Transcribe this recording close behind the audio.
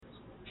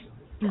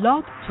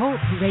Blog Talk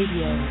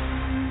Radio.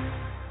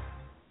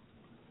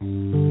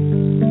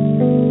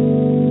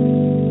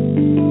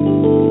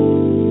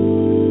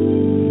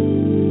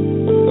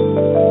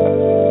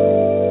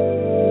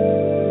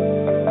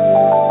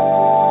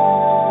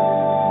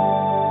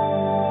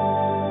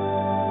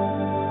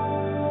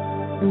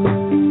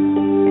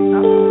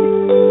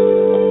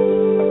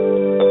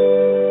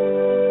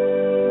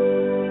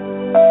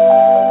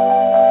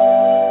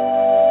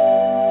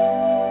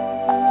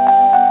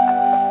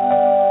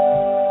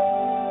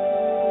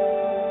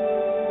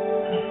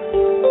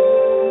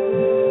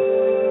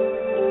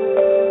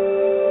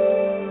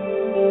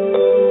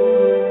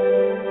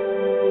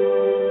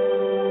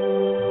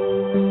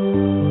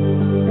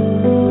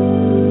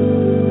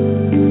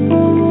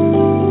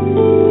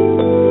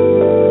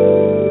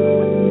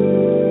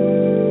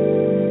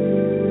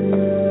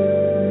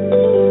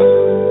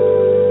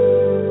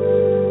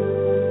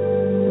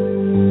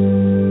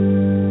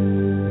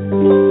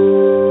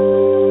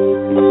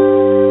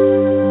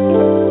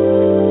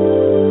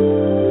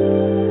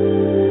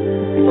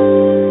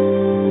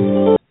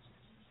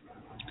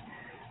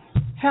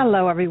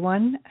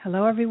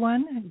 Hello,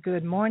 everyone.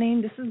 Good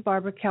morning. This is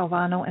Barbara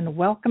Calvano, and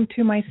welcome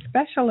to my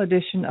special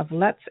edition of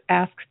Let's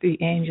Ask the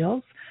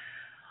Angels.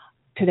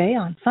 Today,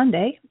 on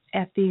Sunday,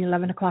 at the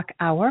 11 o'clock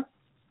hour,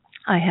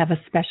 I have a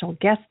special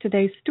guest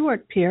today,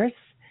 Stewart Pearce.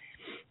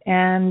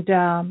 And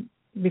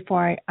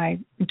before I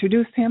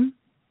introduce him,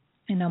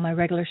 my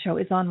regular show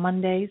is on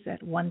Mondays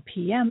at 1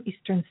 p.m.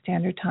 Eastern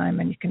Standard Time,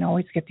 and you can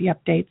always get the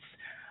updates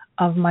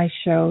of my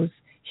shows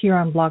here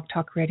on Blog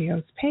Talk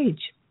Radio's page.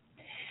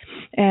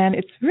 And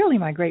it's really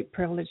my great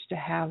privilege to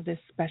have this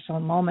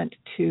special moment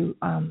to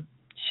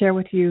share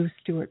with you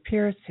Stewart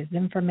Pearce, his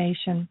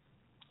information,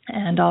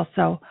 and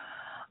also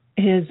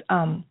his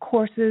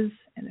courses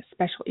and a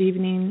special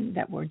evening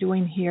that we're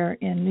doing here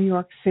in New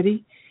York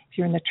City. If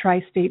you're in the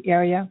tri-state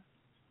area,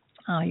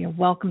 you're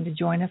welcome to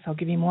join us. I'll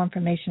give you more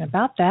information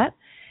about that.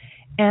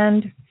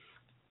 And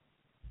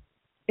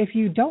if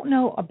you don't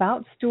know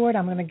about Stewart,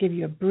 I'm going to give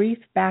you a brief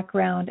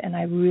background, and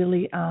I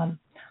really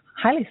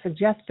highly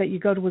suggest that you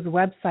go to his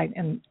website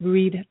and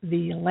read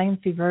the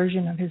lengthy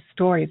version of his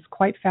story. It's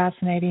quite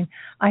fascinating.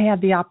 I had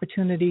the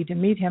opportunity to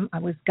meet him. I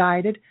was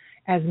guided,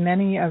 as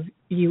many of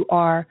you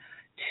are,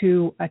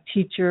 to a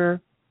teacher,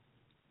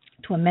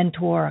 to a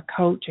mentor, a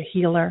coach, a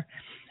healer,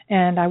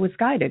 and I was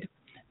guided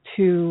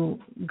to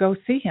go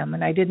see him.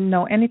 And I didn't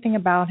know anything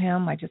about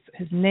him.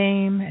 His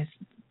name,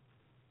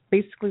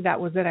 basically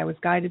that was it. I was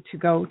guided to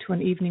go to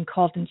an evening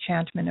called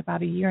Enchantment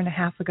about a year and a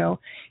half ago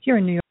here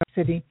in New York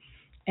City.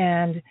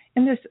 And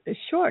in this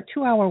short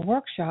 2-hour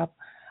workshop,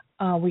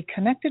 we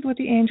connected with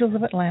the Angels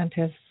of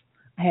Atlantis.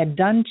 I had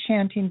done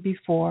chanting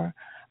before,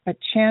 but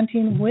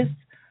chanting with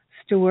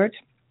Stewart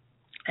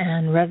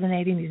and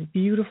resonating these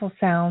beautiful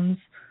sounds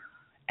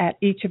at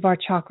each of our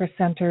chakra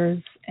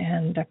centers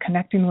and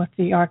connecting with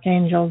the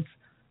Archangels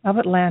of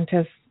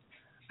Atlantis,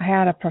 I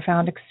had a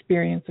profound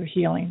experience of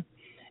healing.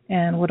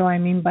 And what do I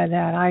mean by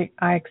that?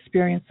 I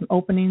experienced some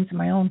openings in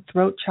my own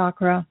throat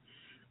chakra.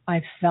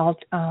 I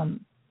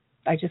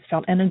just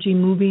felt energy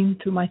moving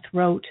through my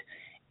throat.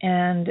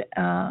 And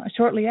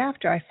shortly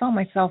after, I saw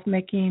myself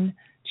making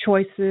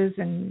choices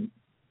and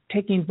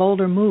taking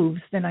bolder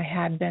moves than I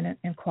had been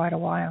in quite a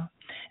while.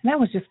 And that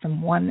was just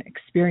from one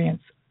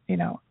experience,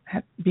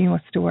 being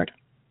with Stewart.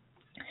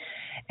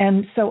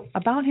 And so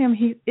about him,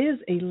 he is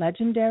a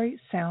legendary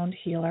sound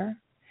healer.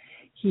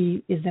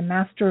 He is a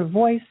master of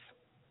voice,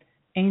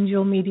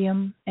 angel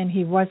medium, and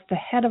he was the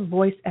head of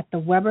voice at the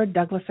Webber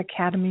Douglas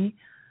Academy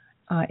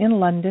in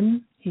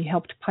London. He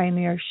helped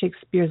pioneer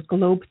Shakespeare's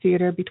Globe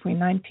Theatre between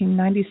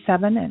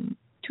 1997 and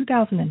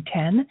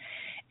 2010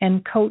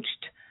 and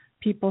coached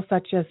people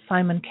such as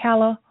Simon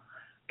Callow,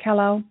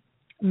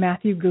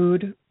 Matthew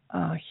Good,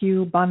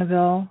 Hugh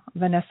Bonneville,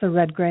 Vanessa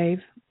Redgrave,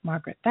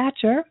 Margaret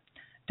Thatcher,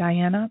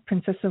 Diana,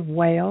 Princess of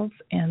Wales,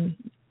 and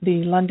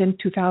the London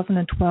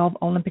 2012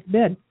 Olympic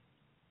bid.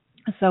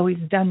 So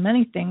he's done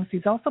many things.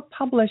 He's also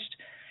published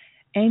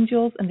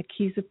Angels and the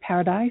Keys of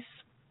Paradise,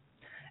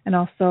 and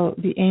also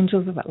the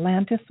Angels of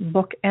Atlantis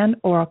book and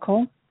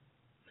oracle,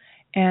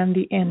 and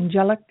the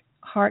Angelic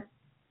Heart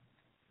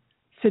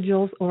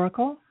Sigils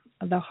Oracle,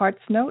 the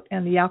Heart's Note,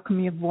 and the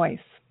Alchemy of Voice.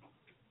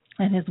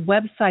 And his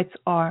websites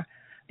are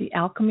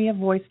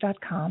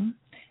thealchemyofvoice.com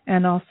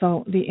and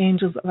also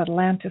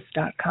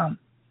theangelsofatlantis.com.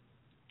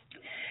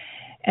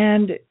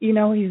 And,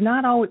 he's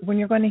not always, when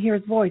you're going to hear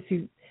his voice,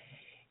 he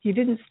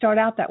didn't start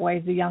out that way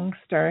as a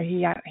youngster.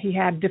 He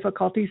had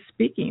difficulty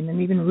speaking and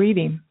even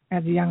reading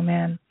as a young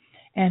man.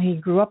 And he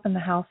grew up in the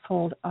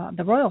household,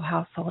 the royal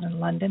household in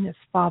London. His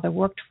father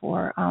worked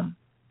for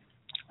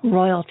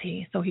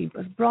royalty, so he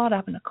was brought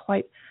up in a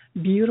quite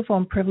beautiful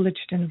and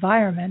privileged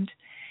environment.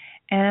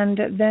 And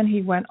then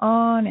he went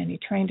on and he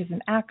trained as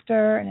an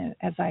actor. And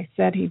as I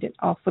said, he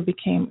also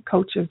became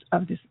coaches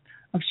of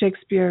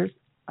Shakespeare's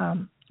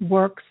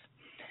works,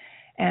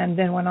 and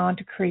then went on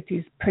to create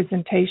these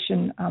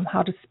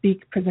how to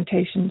speak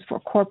presentations for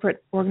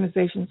corporate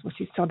organizations, which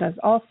he still does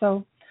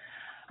also.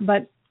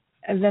 But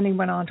And then he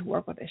went on to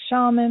work with a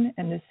shaman,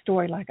 and this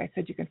story, like I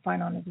said, you can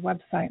find on his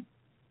website.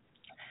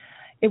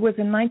 It was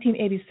in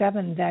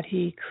 1987 that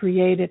he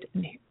created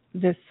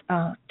this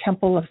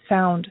temple of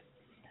sound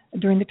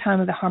during the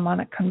time of the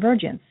harmonic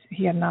convergence.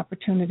 He had an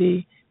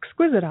opportunity,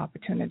 exquisite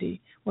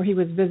opportunity, where he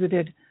was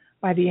visited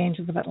by the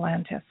angels of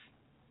Atlantis.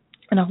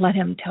 And I'll let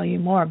him tell you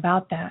more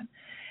about that.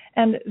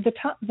 And the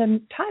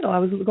title, I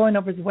was going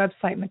over his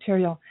website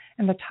material,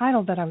 and the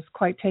title that I was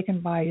quite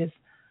taken by is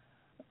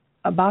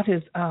about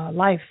his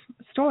life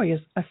story,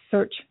 is A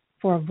Search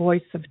for a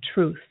Voice of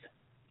Truth.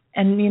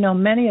 And,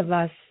 many of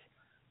us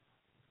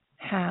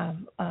have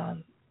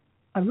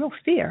a real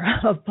fear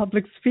of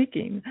public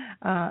speaking,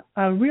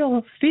 a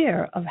real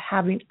fear of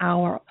having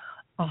our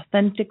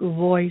authentic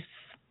voice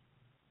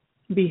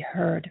be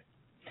heard.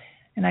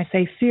 And I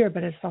say fear,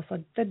 but it's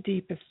also the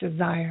deepest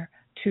desire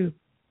to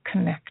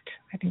connect.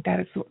 I think that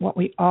is what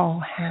we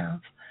all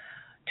have,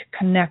 to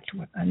connect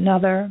with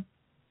another,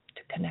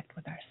 to connect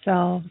with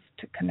ourselves,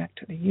 to connect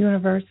to the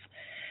universe.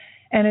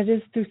 And it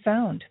is through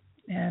sound,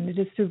 and it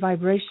is through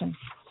vibration.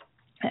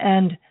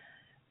 And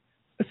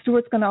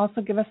Stewart's going to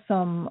also give us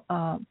some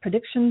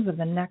predictions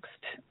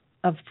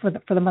of for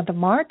the month of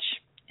March,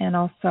 and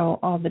also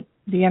all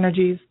the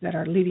energies that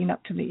are leading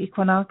up to the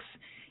equinox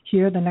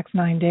here the next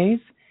 9 days.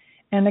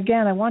 And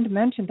again, I wanted to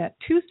mention that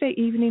Tuesday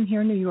evening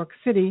here in New York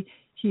City,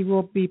 he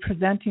will be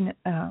presenting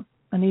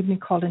an evening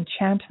called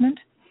Enchantment,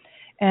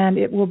 and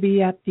it will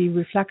be at the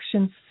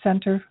Reflection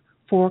Center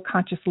for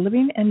Conscious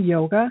Living and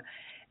Yoga.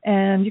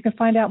 And you can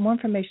find out more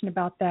information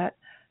about that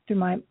through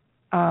my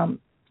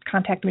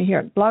contact me here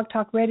at Blog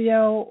Talk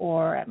Radio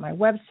or at my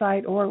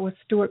website or with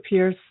Stewart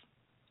Pearce,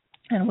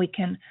 and we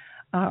can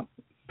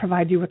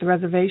provide you with a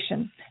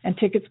reservation. And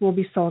tickets will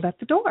be sold at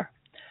the door.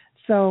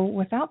 So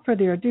without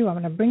further ado, I'm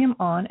going to bring him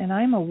on, and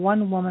I'm a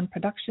one-woman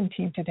production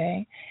team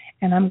today,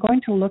 and I'm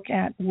going to look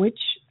at I'm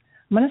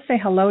going to say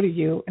hello to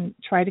you and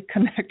try to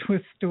connect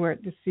with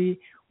Stewart to see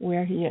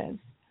where he is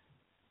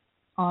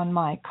on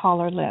my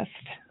caller list.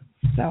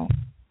 So,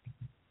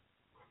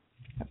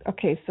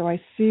 okay, so I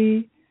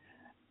see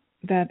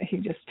that he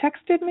just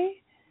texted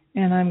me,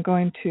 and I'm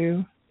going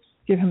to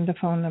give him the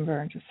phone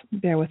number. Just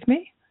bear with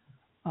me.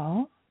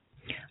 I'll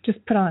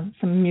just put on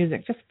some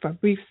music just for a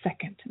brief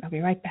second, and I'll be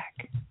right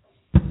back.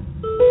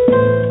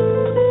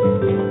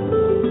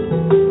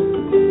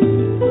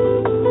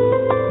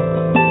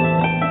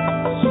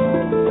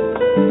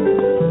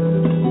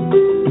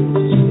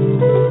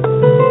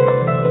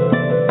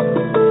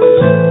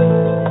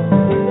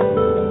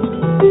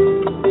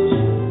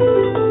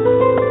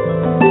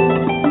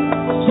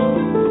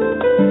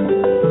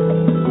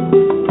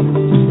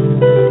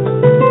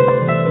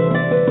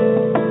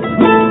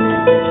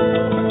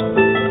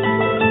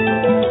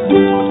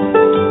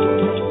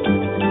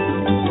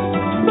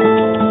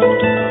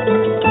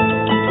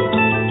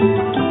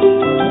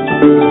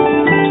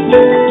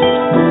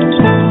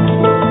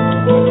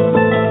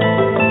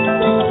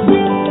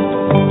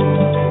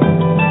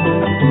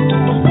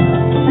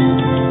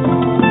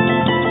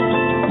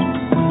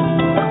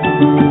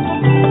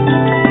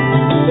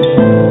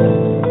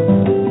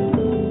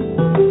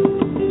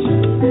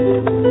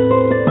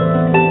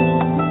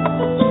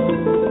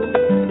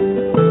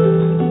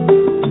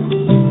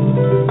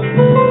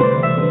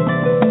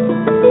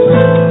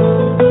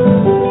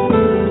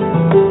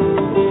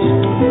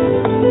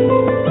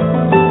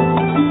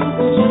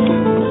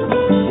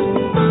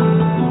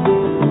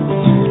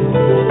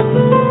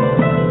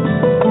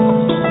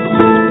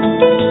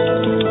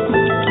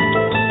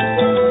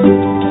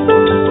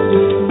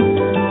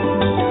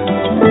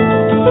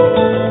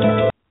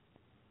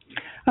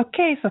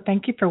 So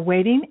thank you for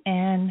waiting,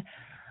 and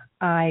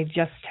I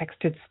just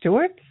texted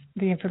Stewart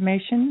the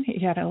information. He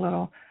had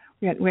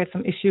we had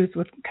some issues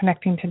with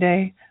connecting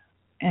today,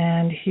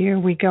 and here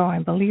we go. I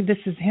believe this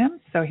is him,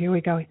 so here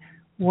we go.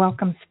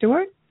 Welcome,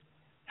 Stewart.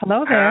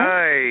 Hello there.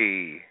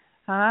 Hi.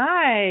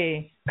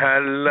 Hi.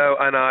 Hello,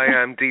 and I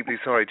am deeply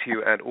sorry to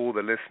you and all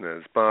the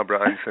listeners. Barbara,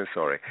 I'm so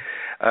sorry.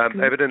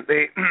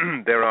 Evidently,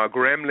 there are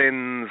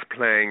gremlins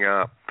playing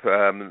up,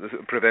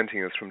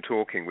 preventing us from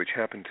talking, which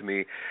happened to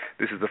me.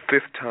 This is the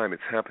 5th time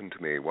it's happened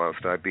to me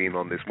whilst I've been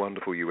on this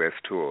wonderful U.S.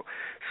 tour.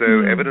 So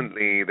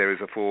evidently there is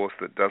a force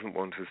that doesn't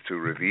want us to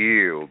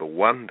reveal the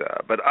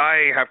wonder. But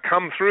I have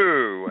come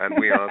through, and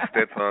we are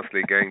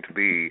steadfastly going to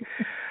be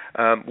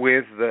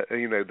with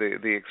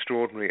the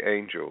extraordinary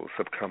angels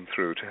have come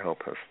through to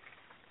help us.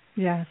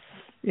 Yes.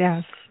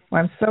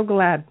 Well, I'm so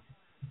glad.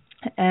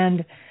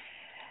 And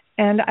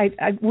I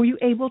were you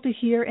able to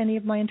hear any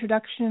of my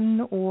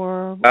introduction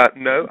or?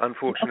 No,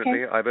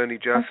 unfortunately, okay. I've only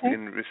just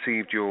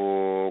received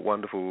your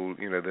wonderful,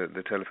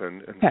 the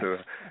telephone and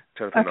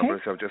telephone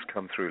number, so I've just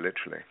come through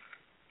literally.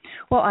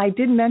 Well, I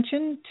did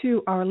mention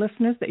to our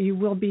listeners that you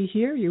will be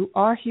here. You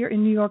are here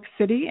in New York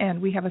City,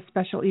 and we have a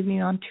special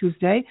evening on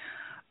Tuesday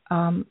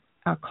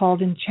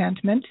called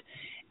Enchantment.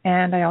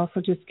 And I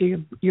also just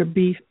gave your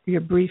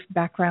brief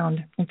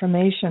background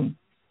information.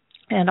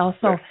 And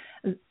also,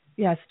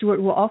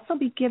 Stewart will also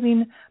be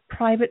giving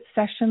private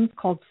sessions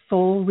called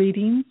soul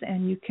readings,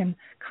 and you can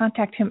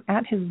contact him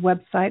at his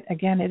website.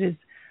 Again, it is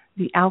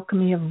The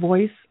Alchemy of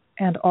Voice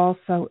and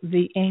also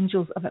The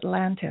Angels of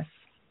Atlantis.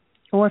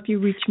 Or if you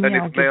reach me,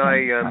 I'll give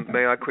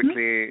may I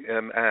quickly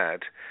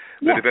add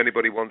that if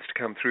anybody wants to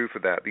come through for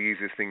that, the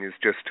easiest thing is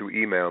just to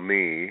email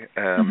me,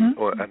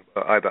 or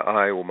either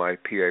I or my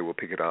PA will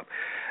pick it up.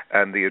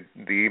 And the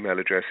email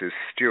address is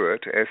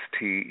Stewart,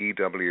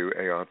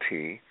 Stewart,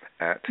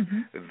 at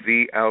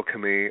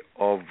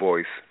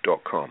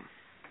thealchemyofvoice.com.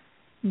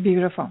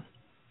 Beautiful.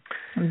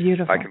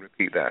 Beautiful. I can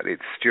repeat that.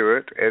 It's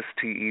Stewart,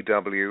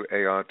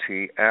 Stewart,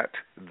 at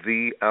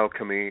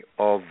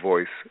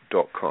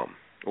thealchemyofvoice.com.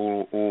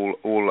 All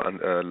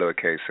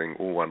lowercasing,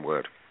 all one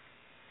word.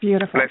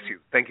 Beautiful. Bless you.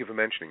 Thank you for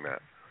mentioning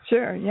that.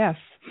 Sure, yes.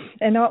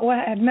 And what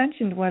I had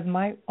mentioned was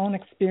my own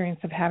experience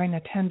of having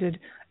attended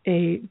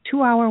a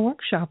 2-hour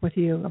workshop with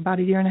you about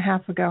a year and a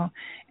half ago,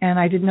 and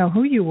I didn't know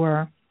who you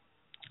were.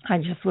 I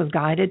just was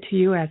guided to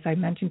you, as I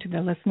mentioned to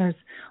the listeners.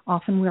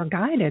 Often we are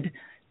guided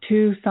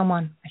to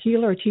someone, a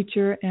healer, a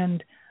teacher,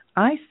 and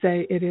I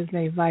say it is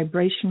a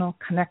vibrational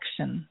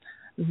connection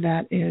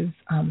that is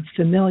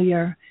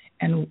familiar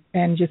and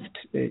just,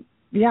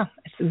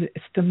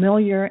 it's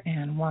familiar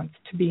and wants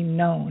to be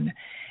known.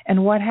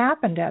 And what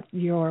happened at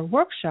your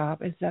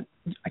workshop is that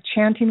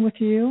chanting with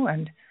you,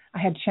 and I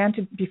had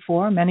chanted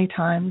before many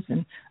times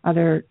in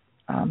other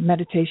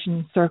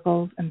meditation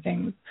circles and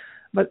things,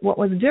 but what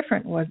was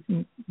different was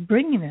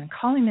bringing in,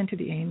 calling into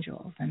the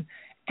angels and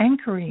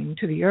anchoring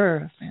to the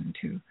earth and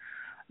to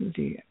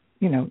the,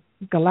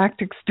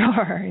 galactic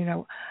star.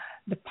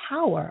 The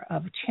power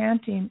of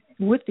chanting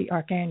with the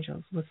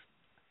archangels was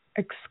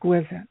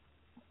exquisite.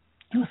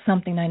 It was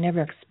something I never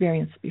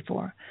experienced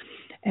before.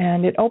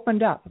 And it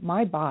opened up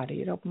my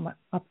body. It opened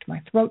up to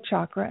my throat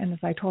chakra. And as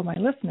I told my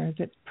listeners,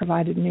 it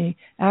provided me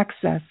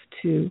access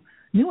to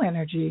new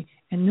energy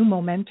and new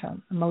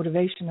momentum and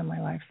motivation in my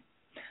life.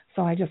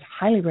 So I just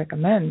highly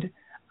recommend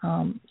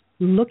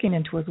looking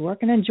into his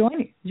work and then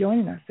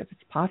joining us if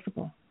it's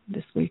possible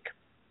this week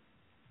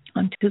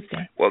on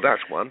Tuesday. Well,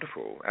 that's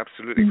wonderful.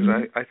 Absolutely.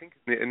 Because I think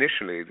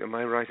initially, am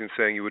I right in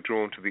saying you were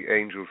drawn to the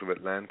Angels of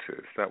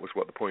Atlantis? That was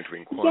what the point of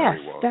inquiry was.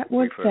 Yes, that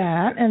was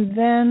that. And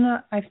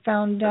then I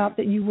found out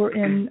that you were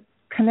in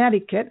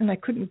Connecticut, and I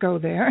couldn't go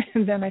there.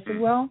 And then I said,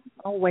 well,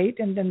 I'll wait.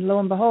 And then lo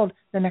and behold,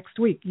 the next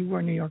week, you were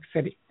in New York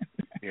City.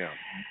 Yeah.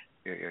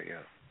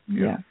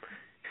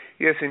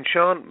 Yes,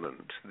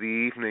 enchantment, the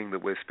evening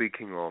that we're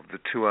speaking of, the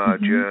 2-hour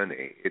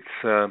journey,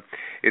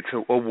 it's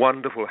a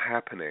wonderful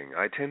happening.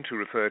 I tend to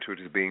refer to it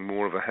as being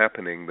more of a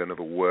happening than of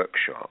a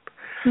workshop.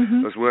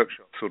 Because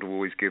workshop sort of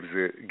always gives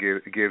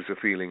a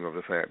feeling of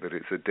the fact that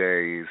it's a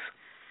day's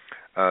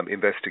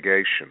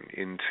investigation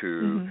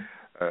into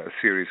a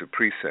series of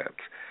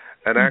precepts.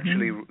 And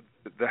actually,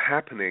 the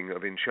happening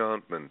of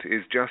enchantment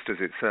is just as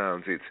it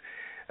sounds.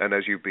 And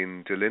as you've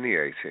been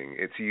delineating,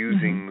 it's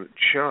using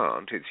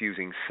chant, it's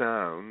using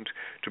sound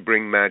to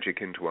bring magic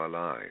into our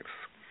lives.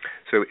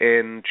 So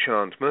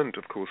enchantment,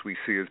 of course, we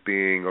see as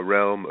being a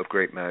realm of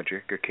great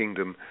magic, a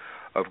kingdom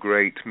of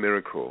great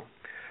miracle.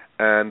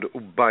 And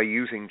by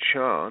using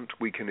chant,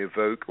 we can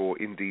evoke, or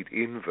indeed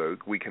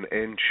invoke, we can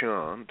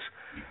enchant,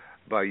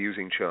 by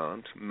using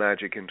chant,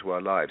 magic into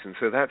our lives. And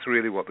so that's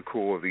really what the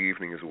core of the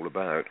evening is all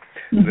about.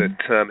 That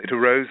it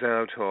arose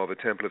out of a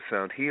temple of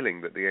sound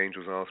healing that the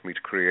angels asked me to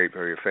create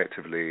very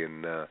effectively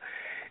in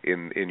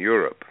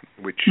Europe,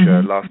 which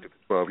lasted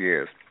for 12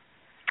 years.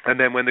 And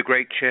then when the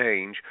great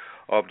change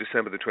of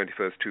December the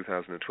 21st,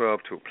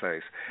 2012 took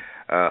place,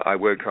 I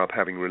woke up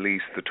having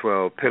released the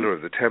 12th pillar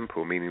of the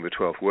temple, meaning the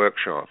 12th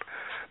workshop,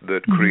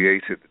 that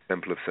created the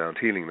Temple of Sound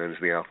Healing, known as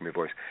the Alchemy of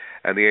Voice.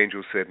 And the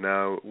angels said,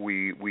 now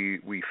we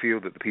feel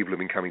that the people have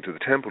been coming to the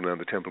temple, now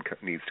the temple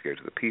needs to go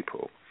to the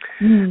people.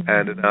 And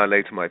an hour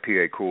later, my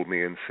PA called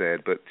me and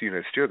said, but,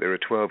 Stewart, there are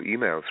 12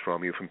 emails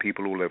from you from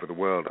people all over the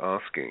world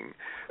asking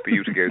for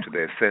you to go to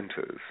their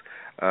centers.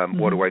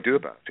 What do I do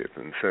about it?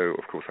 And so,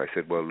 of course, I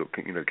said, well, look,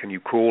 can you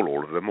call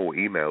all of them or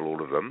email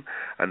all of them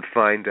and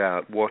find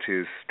out what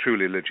is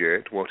truly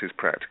legit, what is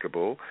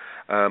practicable,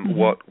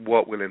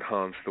 what will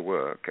enhance the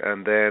work,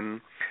 and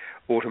then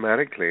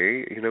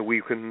automatically,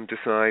 we can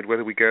decide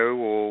whether we go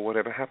or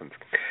whatever happens.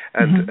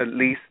 And at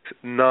least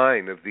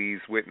 9 of these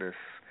witnesses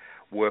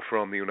were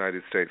from the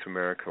United States of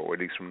America, or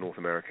at least from North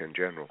America in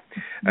general.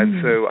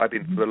 And so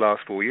for the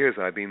last 4 years,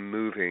 I've been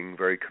moving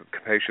very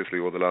capaciously,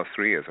 or the last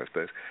 3 years, I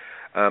suppose.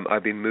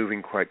 I've been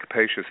moving quite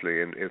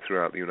capaciously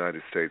throughout the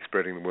United States,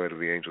 spreading the word of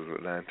the Angels of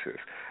Atlantis.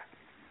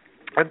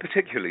 And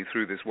particularly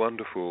through this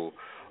wonderful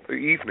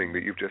evening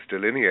that you've just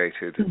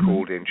delineated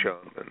called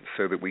enchantment,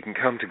 so that we can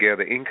come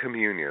together in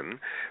communion,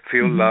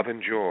 feel love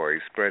and joy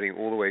spreading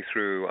all the way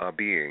through our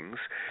beings,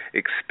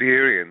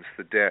 experience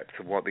the depth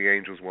of what the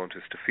angels want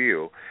us to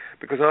feel.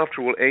 Because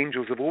after all,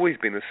 angels have always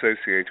been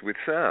associated with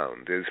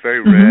sound. It's very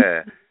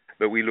rare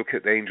that we look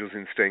at angels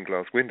in stained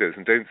glass windows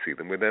and don't see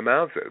them with their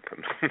mouths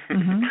open.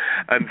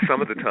 And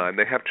some of the time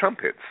they have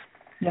trumpets.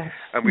 Yes.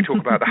 And we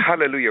talk about the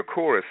Hallelujah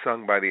chorus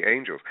sung by the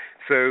angels.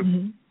 So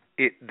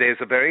there's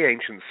a very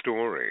ancient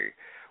story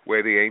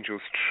where the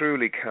angels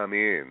truly come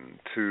in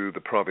to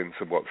the province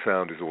of what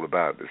sound is all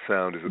about. The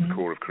sound is at the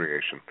core of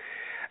creation.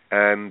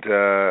 And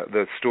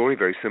the story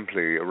very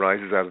simply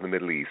arises out of the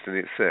Middle East, and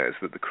it says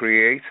that the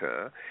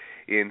Creator,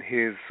 in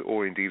his,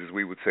 or indeed as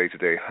we would say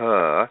today,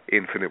 her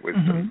infinite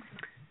wisdom,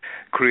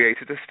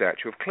 created a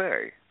statue of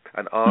clay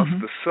and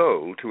asked the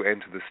soul to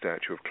enter the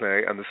statue of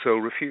clay, and the soul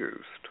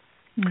refused.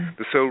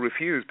 The soul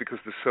refused because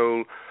the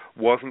soul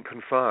wasn't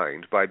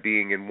confined by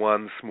being in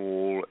one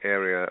small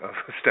area of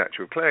a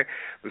statue of clay.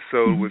 The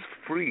soul was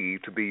free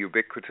to be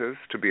ubiquitous,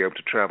 to be able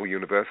to travel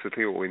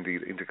universally or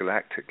indeed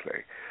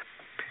intergalactically,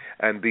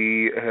 and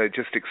be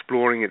just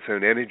exploring its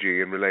own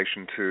energy in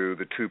relation to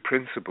the two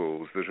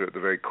principles that are at the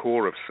very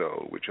core of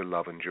soul, which are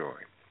love and joy.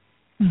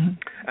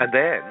 And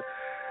then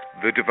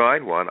the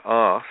Divine One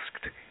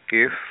asked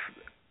if,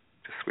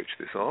 to switch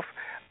this off,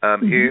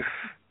 if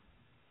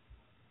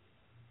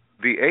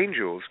the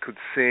angels could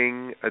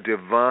sing a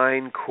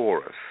divine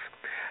chorus.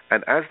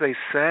 And as they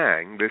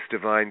sang this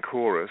divine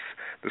chorus,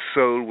 the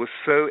soul was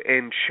so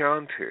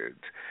enchanted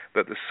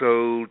that the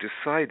soul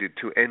decided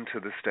to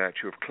enter the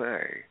statue of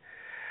clay.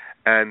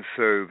 And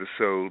so the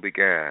soul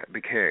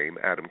became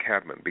Adam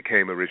Kadmon,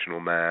 became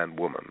original man,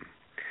 woman.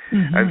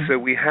 And so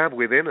we have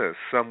within us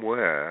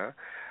somewhere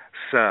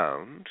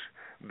sound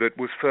that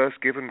was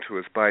first given to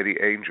us by the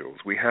angels.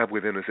 We have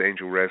within us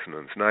angel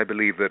resonance, and I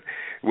believe that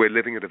we're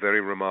living at a very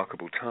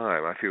remarkable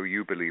time. I feel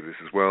you believe this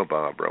as well,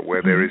 Barbara,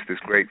 where there is this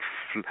great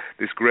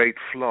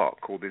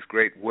flock, or this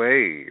great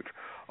wave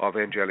of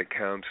angelic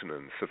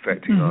countenance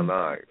affecting our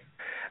lives.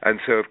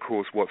 And so, of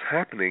course, what's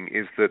happening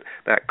is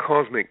that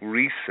cosmic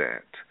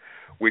reset,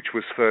 which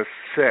was first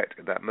set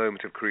at that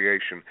moment of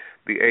creation,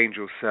 the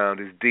angel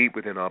sound is deep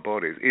within our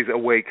bodies, is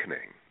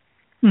awakening.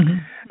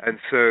 And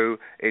so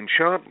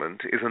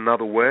enchantment is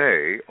another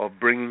way of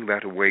bringing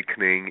that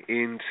awakening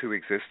into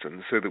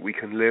existence so that we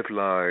can live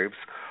lives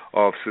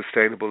of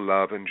sustainable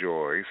love and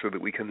joy, so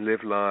that we can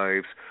live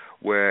lives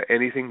where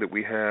anything that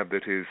we have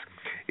that is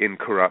in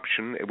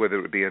corruption, whether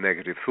it be a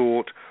negative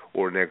thought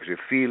or a negative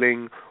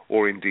feeling,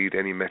 or indeed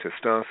any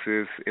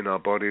metastasis in our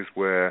bodies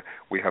where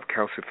we have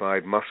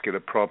calcified muscular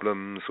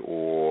problems,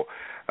 or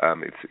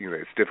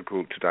it's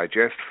difficult to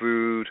digest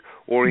food,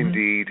 or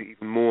indeed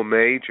even more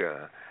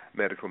major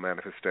medical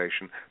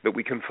manifestation, that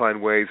we can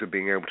find ways of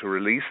being able to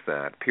release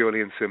that purely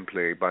and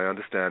simply by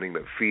understanding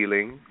that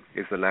feeling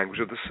is the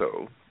language of the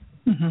soul,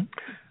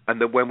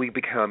 and that when we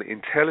become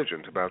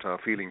intelligent about our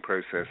feeling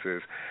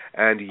processes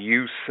and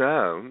use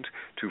sound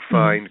to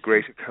find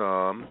greater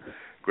calm,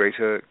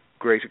 greater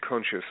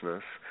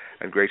consciousness,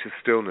 and greater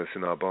stillness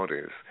in our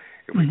bodies,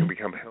 if we can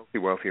become healthy,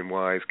 wealthy, and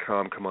wise,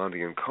 calm,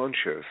 commanding, and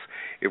conscious,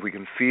 if we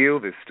can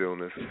feel this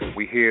stillness,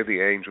 we hear the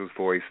angel's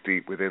voice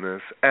deep within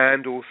us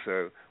and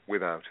also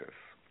without us.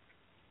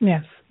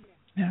 Yes.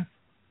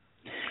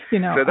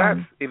 So that's,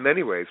 in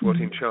many ways, what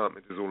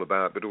enchantment is all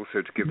about, but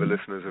also to give the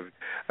listeners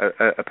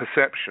a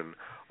perception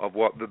of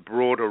what the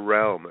broader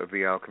realm of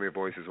the alchemy of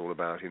voice is all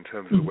about in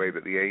terms of the way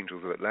that the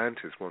angels of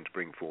Atlantis want to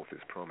bring forth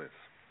this promise.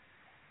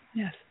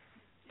 Yes.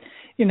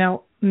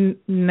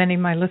 Many of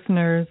my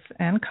listeners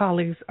and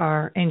colleagues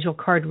are angel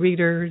card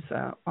readers,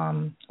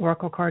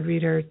 oracle card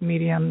readers,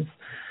 mediums,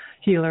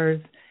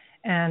 healers,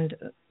 and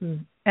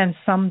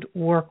some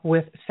work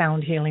with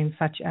sound healing,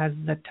 such as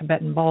the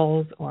Tibetan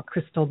bowls or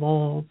crystal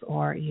bowls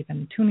or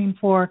even tuning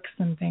forks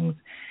and things.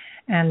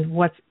 And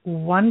what's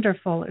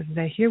wonderful is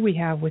that here we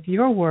have with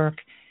your work,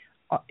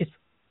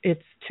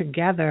 it's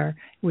together.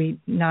 We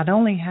not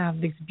only have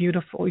these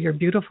your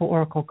beautiful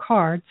oracle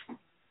cards,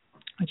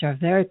 which are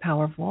very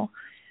powerful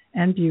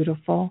and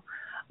beautiful.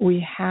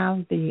 We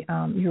have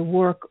your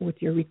work with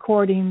your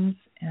recordings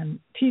and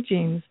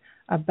teachings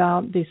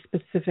about the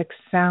specific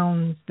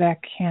sounds that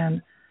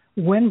can,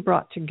 when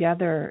brought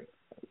together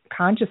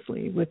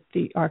consciously with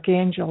the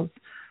archangels,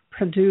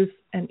 produce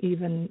an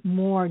even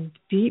more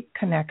deep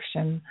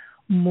connection,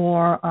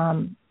 more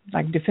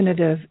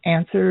definitive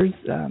answers.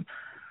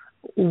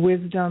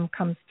 Wisdom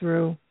comes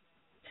through.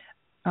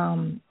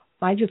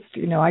 I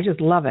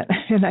just love it,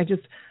 and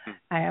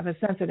I have a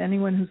sense that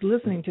anyone who's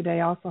listening today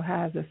also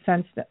has a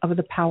sense of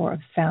the power of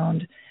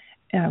sound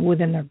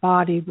within their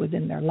body,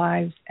 within their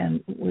lives,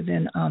 and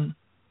within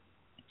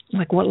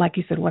like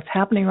you said, what's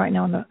happening right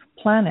now on the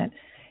planet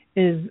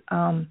is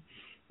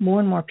more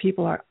and more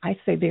people are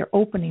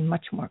opening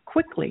much more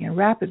quickly and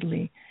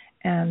rapidly,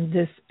 and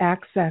this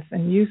access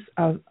and use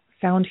of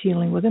sound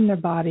healing within their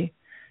body,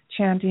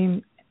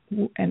 chanting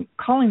and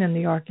calling in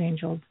the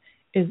archangels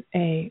is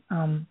a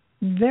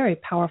very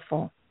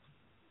powerful,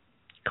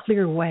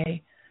 clear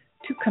way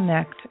to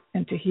connect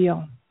and to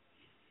heal.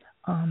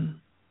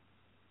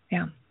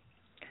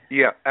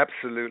 Yeah,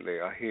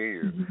 absolutely. I hear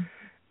you.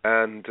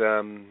 And,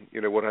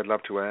 what I'd love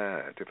to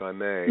add, if I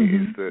may,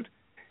 is that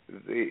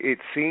it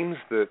seems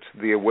that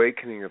the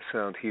awakening of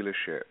sound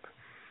healership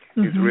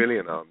is really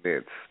in our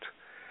midst.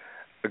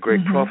 A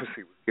great prophecy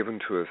was given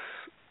to us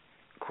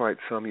quite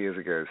some years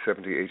ago,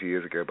 70, 80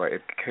 years ago, by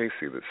Edgar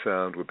Casey, that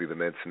sound would be the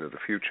medicine of the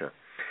future.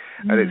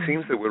 And it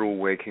seems that we're all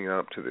waking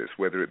up to this,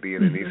 whether it be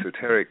in an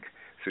esoteric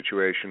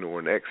situation or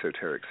an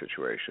exoteric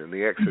situation. In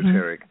the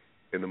exoteric,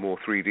 in the more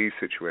 3D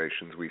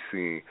situations, we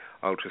see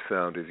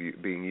ultrasound is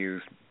being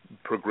used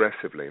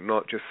progressively,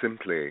 not just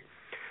simply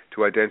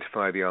to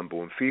identify the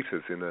unborn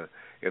fetus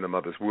in a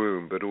mother's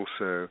womb, but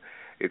also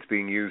it's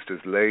being used as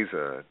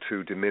laser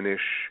to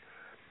diminish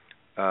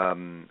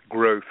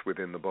growth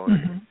within the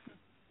body.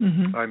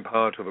 I'm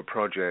part of a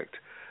project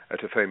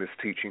at a famous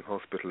teaching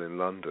hospital in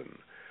London,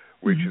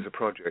 which is a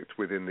project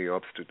within the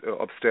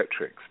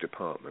obstetrics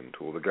department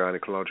or the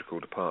gynecological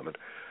department,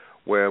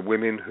 where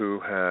women who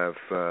have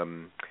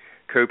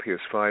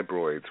copious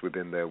fibroids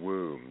within their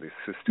womb, these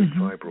cystic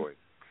fibroids,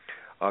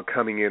 are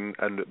coming in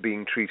and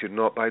being treated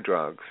not by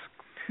drugs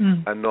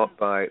and not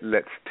by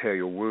let's tear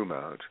your womb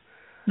out,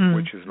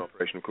 which is an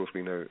operation, of course,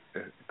 we know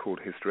called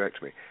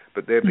hysterectomy,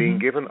 but they're being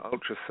given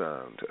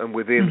ultrasound, and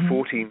within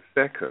 14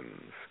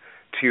 seconds,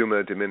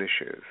 tumor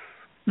diminishes.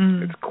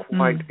 It's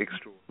quite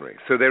extraordinary.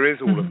 So there is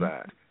all of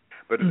that.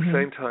 But at the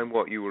same time,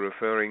 what you were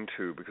referring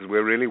to, because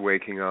we're really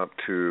waking up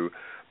to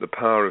the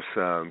power of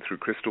sound through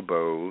crystal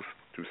bowls,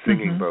 through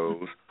singing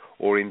bowls,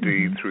 or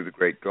indeed through the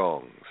great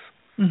gongs.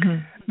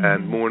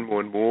 And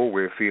more,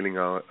 we're feeling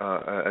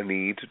a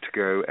need to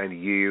go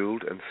and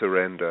yield and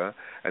surrender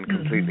and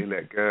completely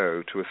let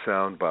go to a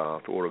sound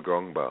bath or a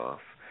gong bath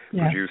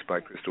produced by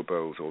crystal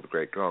bowls or the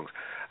great gongs.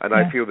 And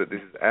I feel that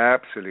this is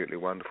absolutely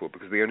wonderful,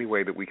 because the only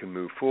way that we can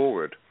move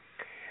forward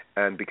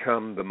and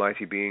become the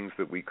mighty beings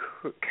that we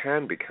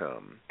can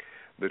become,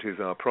 that is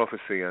our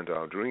prophecy and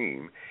our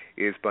dream,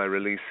 is by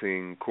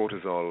releasing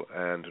cortisol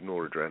and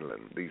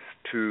noradrenaline, these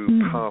two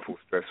powerful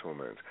stress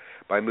hormones,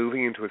 by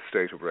moving into a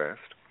state of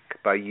rest,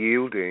 by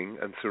yielding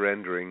and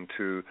surrendering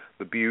to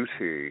the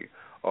beauty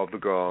of the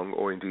gong,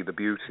 or indeed the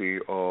beauty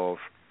of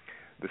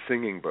the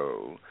singing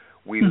bowl.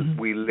 We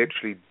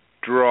literally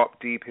drop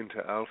deep into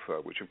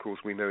alpha, which of course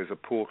we know is a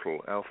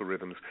portal. Alpha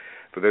rhythms,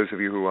 for those of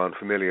you who aren't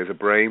familiar, is a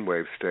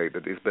brainwave state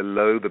that is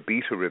below the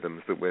beta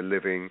rhythms that we're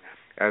living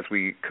as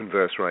we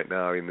converse right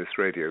now in this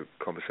radio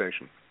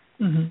conversation.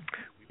 We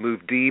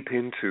move deep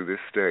into this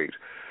state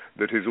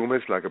that is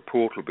almost like a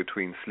portal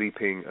between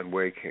sleeping and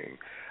waking,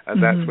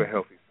 and that's where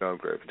healthy cell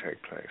growth takes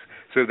place.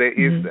 So there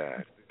is that.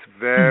 It's a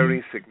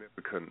very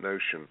significant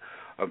notion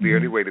of the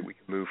only way that we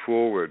can move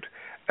forward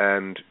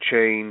and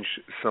change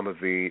some of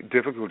the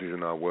difficulties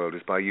in our world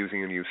is by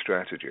using a new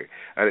strategy.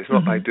 And it's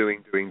not by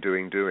doing.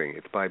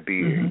 It's by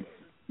being.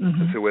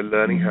 And so we're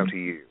learning how to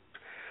yield.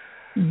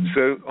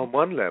 So on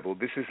one level,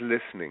 this is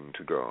listening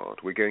to God.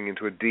 We're going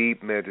into a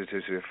deep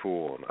meditative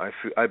form.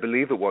 I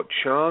believe that what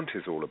chant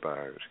is all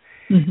about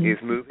is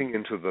moving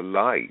into the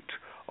light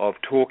of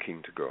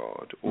talking to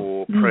God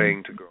or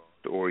praying to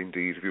God, or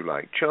indeed, if you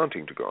like,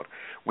 chanting to God.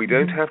 We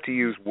don't have to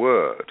use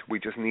word. We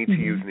just need to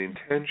use an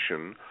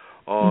intention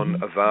on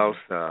a vowel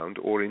sound,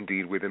 or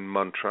indeed within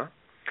mantra.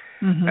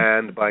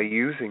 And by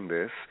using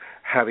this,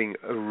 having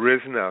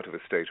arisen out of a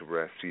state of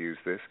rest to use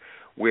this,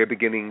 we're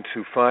beginning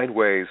to find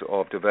ways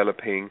of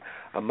developing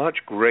a much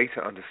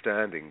greater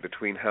understanding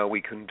between how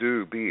we can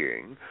do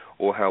being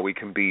or how we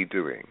can be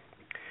doing.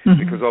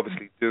 Because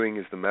obviously doing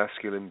is the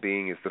masculine,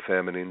 being is the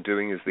feminine,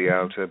 doing is the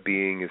outer,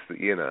 being is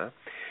the inner.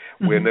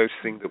 We're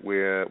noticing that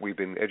we've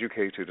been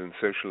educated and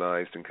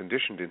socialized and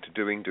conditioned into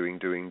doing,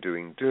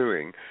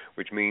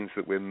 which means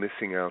that we're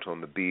missing out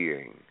on the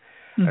being.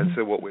 And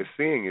so what we're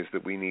seeing is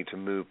that we need to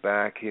move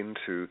back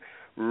into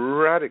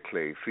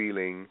radically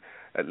feeling,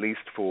 at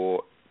least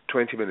for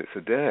 20 minutes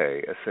a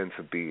day, a sense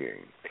of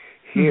being.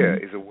 Here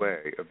is a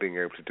way of being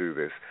able to do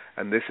this,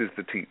 and this is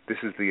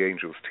the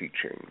angels'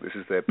 teaching. This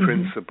is their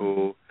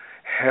principal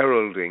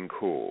heralding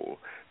call.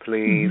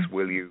 Please,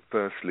 will you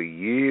firstly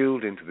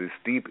yield into this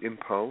deep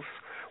impulse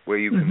where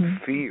you can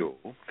feel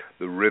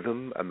the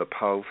rhythm and the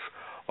pulse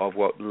of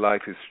what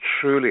life is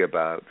truly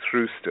about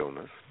through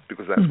stillness,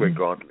 because that's where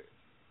God lives.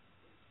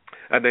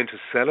 And then to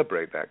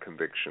celebrate that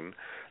conviction,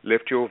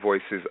 lift your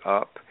voices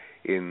up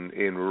in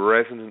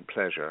resonant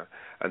pleasure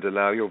and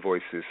allow your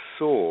voices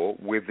soar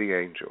with the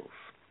angels.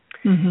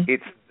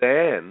 It's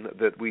then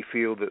that we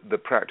feel that the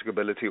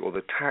practicability or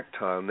the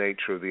tactile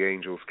nature of the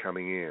angels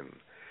coming in.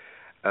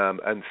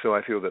 And so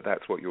I feel that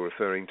that's what you're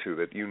referring to,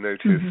 that you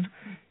noticed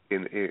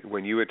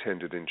when you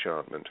attended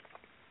enchantment,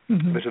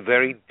 that a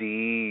very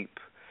deep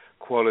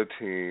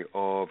quality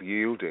of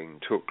yielding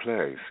took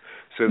place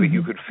so that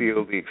you could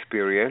feel the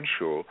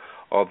experiential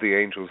of the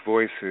angels'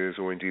 voices,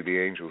 or indeed the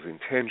angels'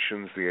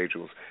 intentions, the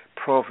angels'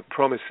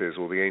 promises,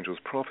 or the angels'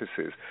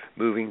 prophecies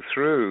moving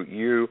through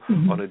you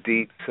on a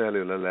deep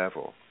cellular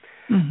level.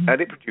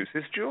 And it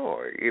produces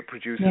joy. It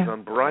produces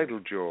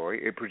unbridled joy.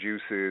 It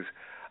produces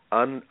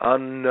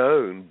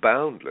unknown,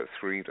 boundless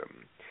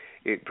freedom.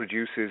 It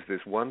produces this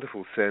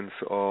wonderful sense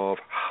of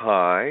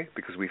high,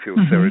 because we feel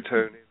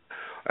serotonin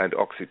and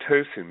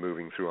oxytocin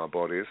moving through our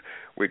bodies,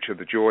 which are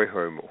the joy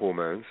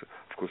hormones.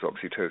 Of course,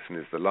 oxytocin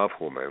is the love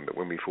hormone, that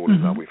when we fall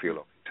in love, we feel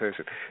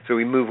oxytocin. So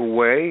we move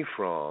away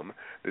from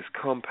this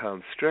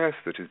compound stress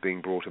that is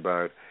being brought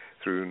about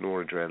through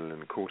noradrenaline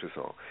and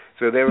cortisol.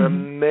 So there are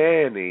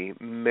many,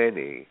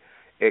 many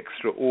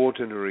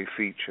extraordinary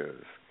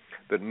features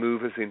that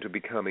move us into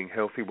becoming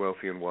healthy,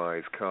 wealthy, and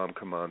wise, calm,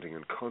 commanding,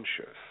 and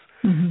conscious,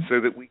 so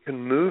that we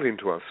can move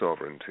into our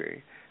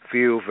sovereignty,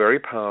 feel very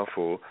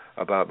powerful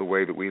about the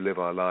way that we live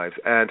our lives,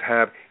 and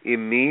have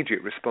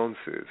immediate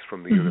responses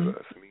from the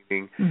universe,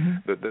 meaning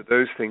that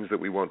those things that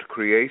we want to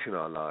create in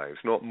our lives,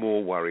 not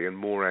more worry and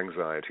more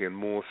anxiety and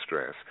more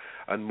stress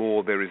and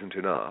more there isn't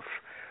enough,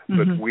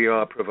 but we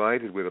are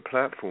provided with a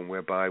platform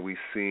whereby we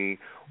see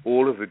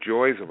all of the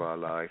joys of our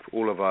life,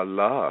 all of our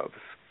loves,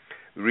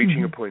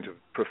 reaching a point of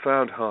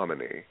profound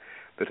harmony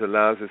that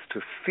allows us to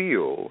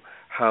feel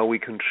how we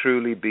can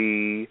truly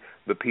be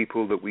the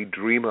people that we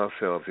dream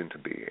ourselves into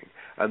being.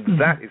 And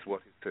that is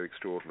what is so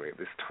extraordinary. At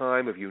this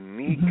time of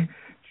unique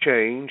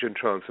change and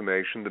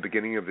transformation, the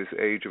beginning of this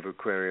age of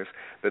Aquarius,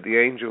 that the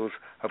angels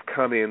have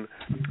come in.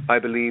 I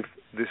believe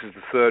this is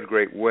the third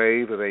great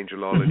wave of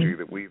angelology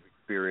that we've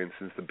experienced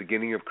since the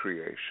beginning of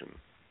creation.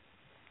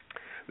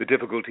 The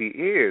difficulty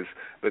is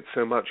that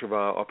so much of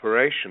our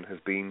operation has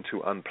been to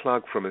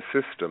unplug from a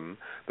system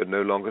that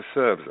no longer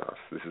serves us.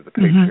 This is the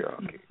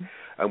patriarchy.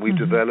 And we've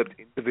developed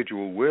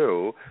individual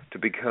will to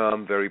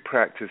become very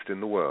practiced in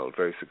the world,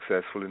 very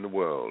successful in the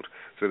world,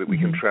 so that we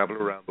can travel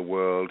around the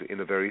world in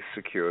a very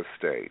secure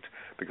state,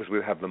 because we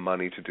have the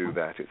money to do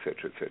that,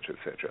 etc., etc.,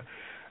 etc.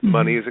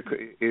 Money is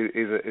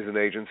an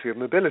agency of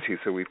mobility,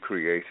 so we've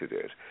created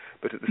it.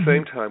 But at the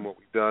same time, what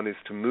we've done is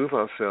to move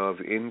ourselves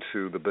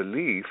into the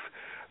belief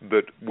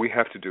that we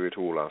have to do it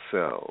all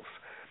ourselves.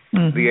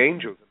 The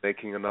angels are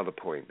making another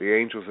point. The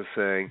angels are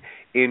saying,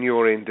 in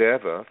your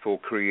endeavor for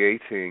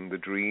creating the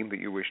dream that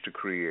you wish to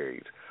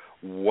create,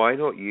 why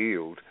not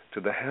yield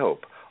to the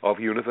help of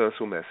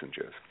universal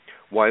messengers?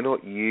 Why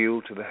not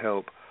yield to the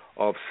help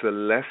of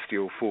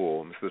celestial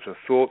forms that are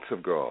thoughts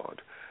of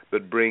God,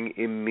 that bring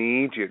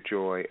immediate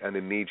joy and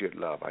immediate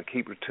love? I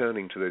keep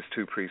returning to those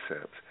two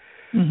precepts.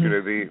 You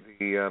know,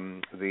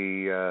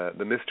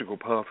 the mystical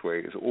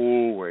pathway is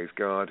always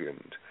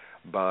guardianed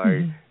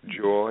by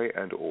joy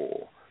and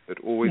awe that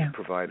always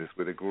provide us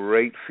with a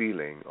great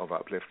feeling of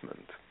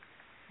upliftment.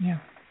 Yeah.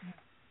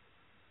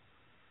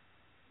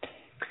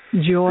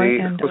 Joy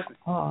and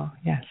awe,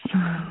 yes.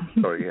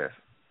 Sorry, yes.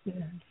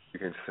 You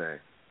can say.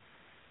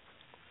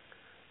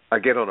 I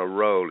get on a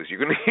roll, as you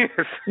can hear.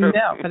 No,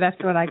 but that's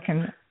what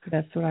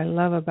I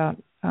love about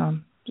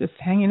just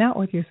hanging out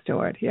with you,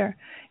 Stewart, here.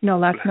 You know,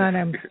 last night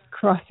I'm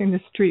crossing the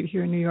street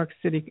here in New York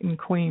City in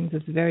Queens.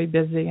 It's very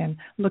busy, and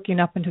looking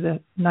up into the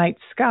night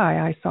sky,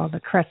 I saw the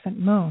crescent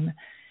moon,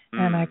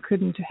 and I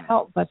couldn't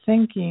help but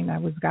thinking, I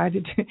was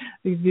guided to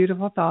these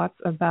beautiful thoughts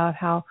about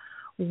how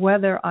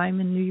whether I'm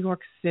in New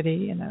York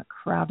City in a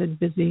crowded,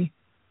 busy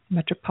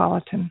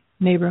metropolitan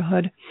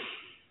neighborhood,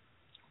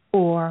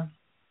 or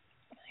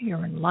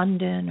you're in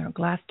London or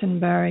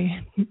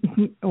Glastonbury,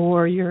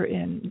 or you're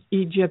in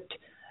Egypt,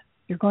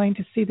 you're going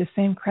to see the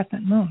same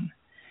crescent moon.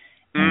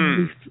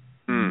 And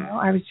you know,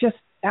 I was just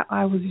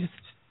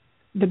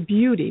the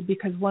beauty,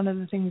 because one of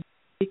the things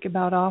I speak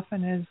about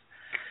often is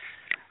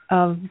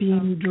of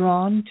being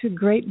drawn to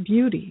great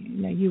beauty.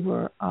 You know, you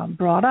were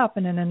brought up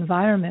in an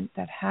environment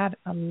that had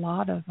a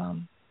lot of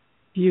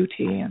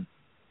beauty, and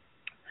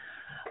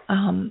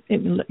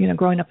you know,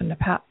 growing up in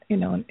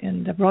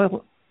in the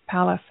royal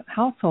palace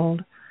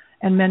household,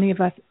 and many of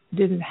us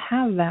didn't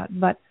have that.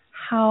 But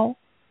how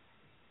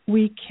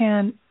we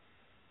can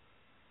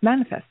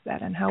manifest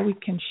that, and how we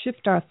can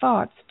shift our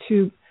thoughts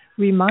to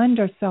remind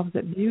ourselves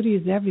that beauty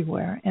is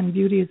everywhere, and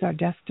beauty is our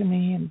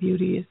destiny, and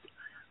beauty is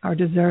our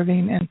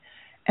deserving,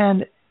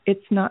 and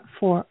it's not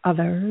for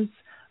others,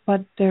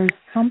 but there's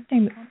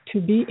something to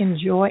be in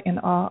joy and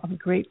awe of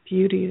great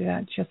beauty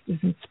that just is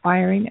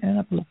inspiring and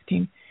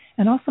uplifting,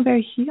 and also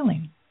very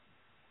healing.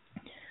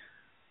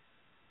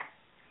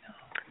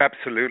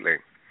 Absolutely.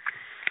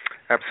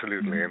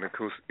 And of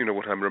course, you know,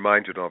 what I'm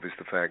reminded of is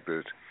the fact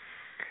that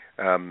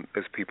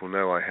as people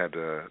know, I had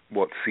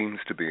what seems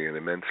to be an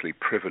immensely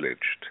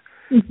privileged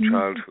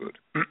childhood,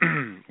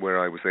 where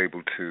I was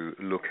able to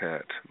look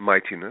at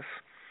mightiness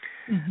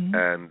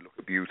and look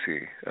at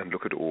beauty and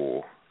look at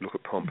awe, look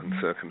at pomp and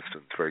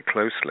circumstance very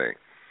closely.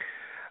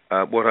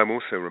 What I'm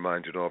also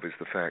reminded of is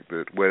the fact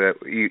that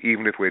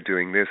even if we're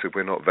doing this, if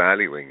we're not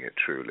valuing it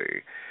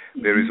truly,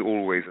 there is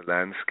always a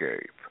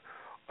landscape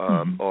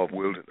of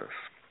wilderness.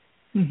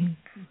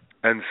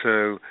 And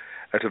so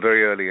at a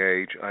very early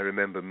age, I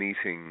remember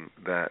meeting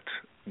that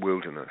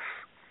wilderness.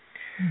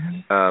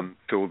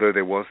 So although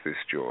there was this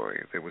joy,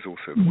 there was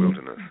also the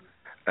wilderness.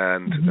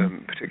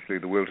 And particularly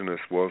the wilderness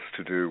was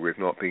to do with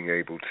not being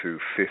able to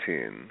fit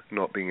in,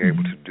 not being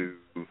able to do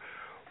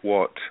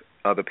what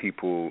other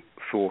people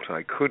thought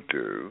I could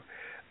do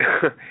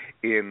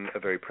in a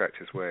very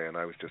practiced way. And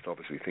I was just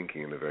obviously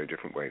thinking in a very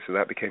different way. So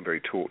that became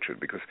very tortured,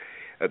 because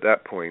at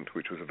that point,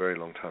 which was a very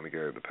long time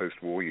ago, the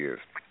post-war years,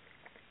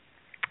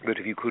 that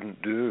if you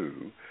couldn't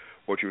do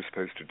what you were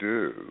supposed to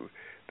do,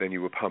 then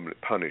you were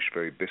punished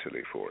very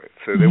bitterly for it.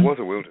 So there was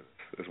a wilderness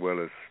as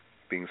well as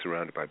being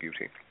surrounded by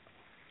beauty.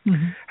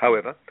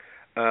 However,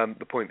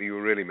 the point that you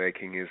were really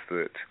making is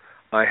that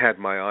I had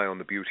my eye on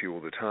the beauty all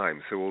the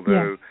time. So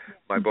although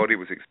my body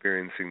was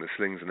experiencing the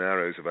slings and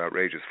arrows of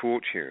outrageous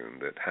fortune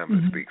that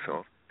Hamlet speaks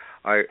of,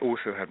 I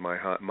also had my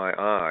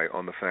eye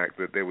on the fact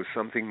that there was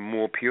something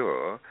more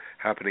pure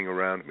happening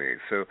around me.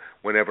 So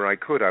whenever I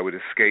could, I would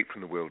escape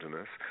from the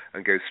wilderness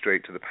and go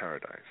straight to the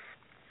paradise.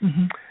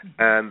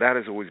 And that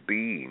has always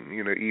been,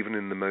 even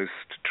in the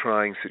most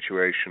trying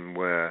situation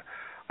where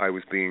I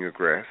was being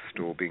aggressed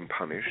or being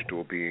punished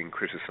or being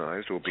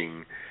criticized or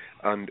being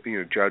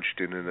judged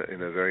in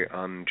a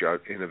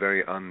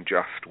very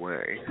unjust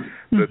way,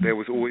 that there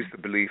was always the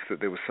belief that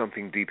there was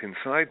something deep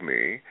inside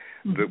me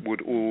that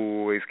would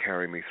always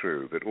carry me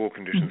through, that all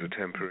conditions are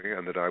temporary,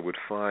 and that I would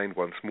find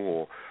once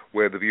more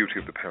where the beauty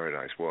of the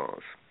paradise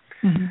was.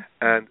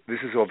 And this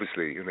is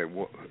obviously,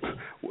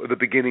 the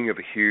beginning of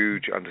a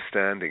huge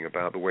understanding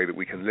about the way that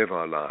we can live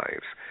our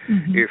lives.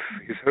 If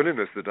His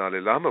Holiness the Dalai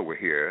Lama were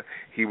here,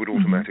 he would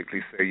automatically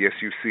say, yes,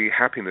 you see,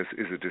 happiness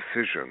is a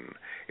decision,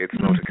 it's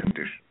not a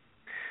condition.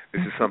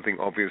 This is something,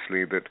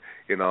 obviously, that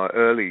in our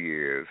early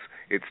years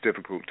it's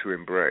difficult to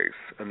embrace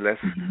unless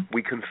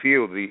we can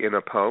feel the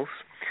inner pulse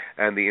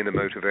and the inner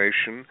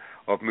motivation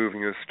of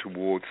moving us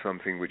towards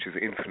something which is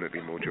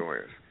infinitely more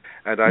joyous.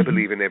 And I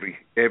believe in every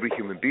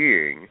human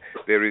being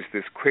there is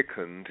this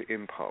quickened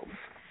impulse.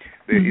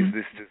 There is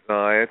this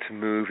desire to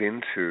move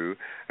into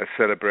a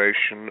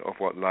celebration of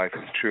what life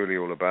is truly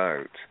all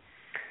about.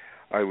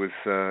 I was,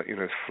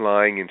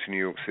 flying into New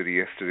York City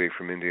yesterday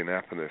from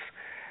Indianapolis,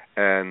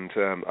 and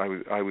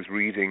I was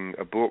reading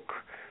a book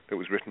that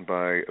was written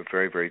by a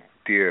very, very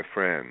dear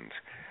friend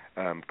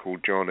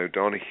called John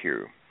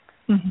O'Donohue,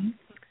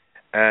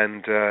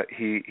 and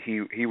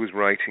he was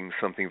writing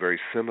something very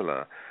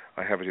similar.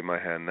 I have it in my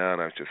hand now,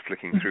 and I was just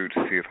flicking through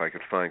to see if I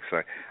could find,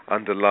 because I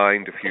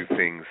underlined a few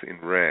things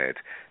in red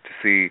to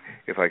see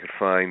if I could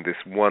find this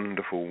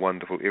wonderful,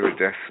 wonderful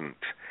iridescent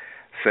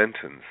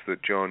sentence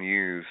that John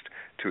used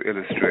to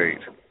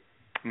illustrate: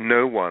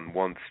 no one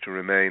wants to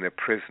remain a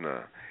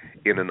prisoner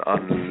in an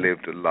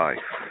unlived life.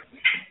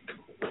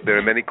 There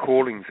are many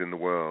callings in the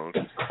world,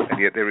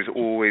 and yet there is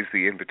always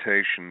the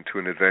invitation to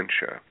an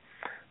adventure.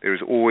 There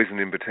is always an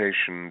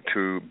invitation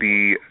to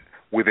be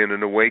within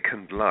an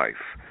awakened life,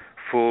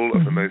 full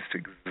of the most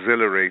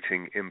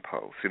exhilarating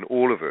impulse. In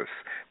all of us,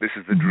 this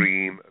is the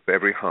dream of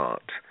every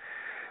heart.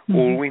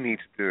 All we need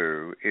to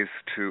do is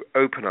to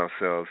open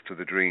ourselves to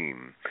the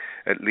dream,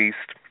 at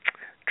least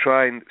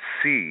try and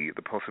see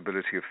the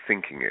possibility of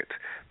thinking it.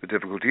 The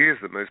difficulty is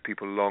that most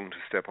people long to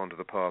step onto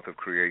the path of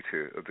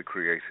the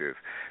creative,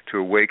 to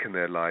awaken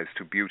their lives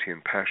to beauty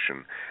and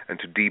passion, and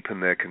to deepen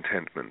their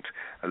contentment,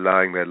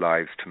 allowing their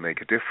lives to make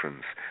a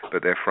difference,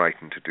 but they're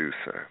frightened to do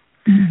so.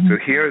 So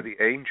here are the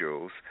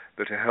angels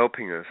that are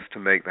helping us to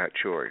make that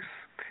choice.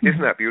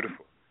 Isn't that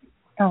beautiful?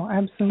 Oh,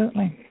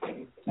 absolutely.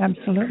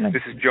 Absolutely.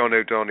 This is John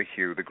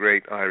O'Donohue, the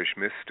great Irish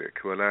mystic,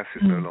 who alas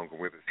is no longer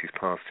with us. He's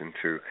passed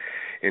into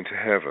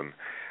heaven,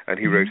 and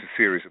he wrote a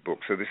series of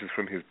books. So this is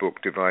from his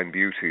book Divine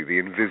Beauty, The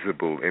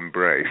Invisible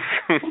Embrace.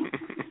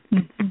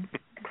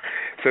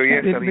 So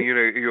yes, I mean,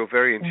 you're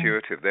very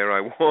intuitive. There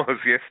I was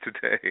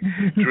yesterday,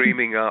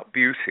 dreaming up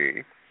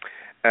beauty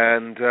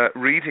and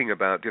reading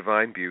about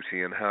divine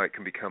beauty and how it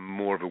can become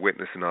more of a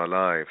witness in our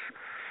lives.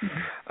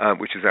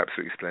 Which is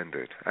absolutely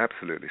splendid,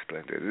 absolutely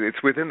splendid.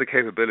 It's within the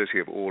capability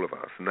of all of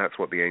us, and that's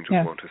what the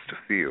angels want us to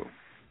feel.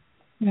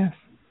 Yes.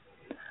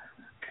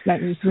 That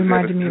just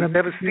reminded me of... I've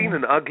never seen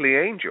an ugly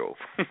angel.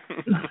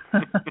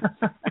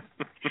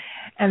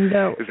 And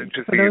it's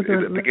interesting, at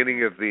the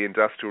beginning of the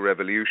Industrial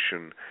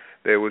Revolution,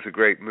 there was a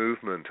great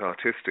movement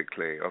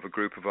artistically of a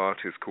group of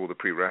artists called the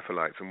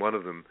Pre-Raphaelites, and one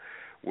of them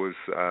was,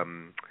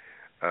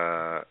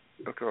 the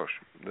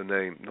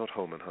name, not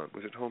Holman Hunt.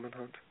 Was it Holman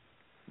Hunt?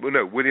 Well,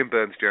 no, William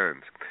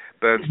Burns-Jones.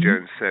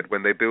 Burns-Jones said,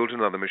 when they build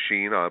another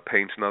machine, I'll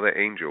paint another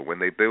angel. When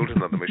they build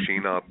another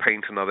machine, I'll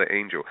paint another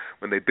angel.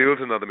 When they build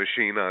another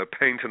machine, I'll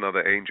paint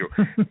another angel.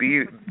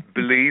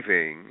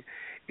 Believing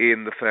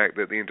in the fact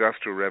that the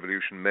Industrial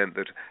Revolution meant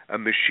that a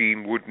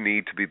machine would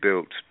need to be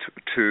built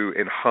to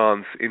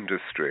enhance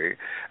industry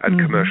and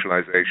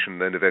commercialization,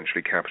 then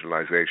eventually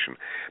capitalization.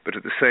 But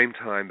at the same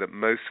time that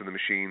most of the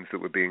machines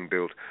that were being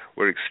built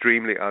were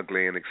extremely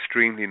ugly and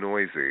extremely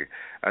noisy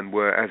and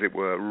were, as it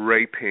were,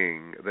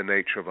 raping the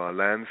nature of our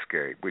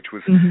landscape, which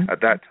was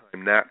at that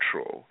time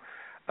natural,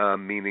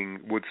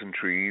 meaning woods and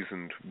trees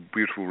and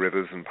beautiful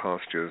rivers and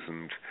pastures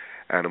and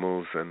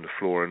animals and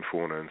flora and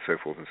fauna and so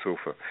forth and so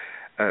forth.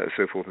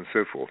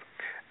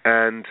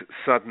 And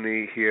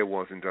suddenly here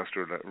was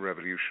Industrial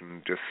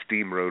Revolution just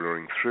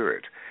steamrolling through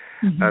it.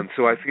 And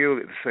so I feel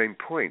at the same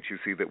point, you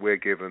see, that we're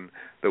given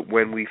that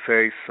when we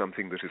face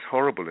something that is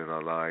horrible in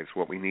our lives,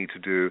 what we need to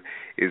do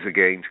is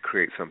again to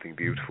create something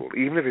beautiful,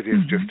 even if it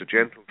is just a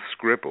gentle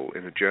scribble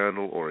in a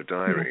journal or a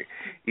diary,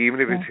 even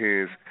if it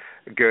is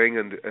going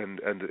and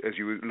as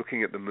you were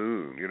looking at the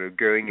moon,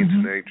 going into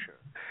nature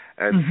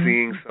and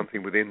seeing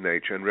something within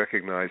nature and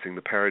recognizing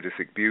the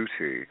paradisic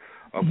beauty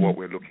of what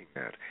we're looking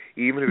at,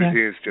 even if it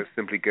is just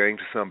simply going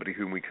to somebody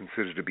whom we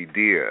consider to be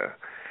dear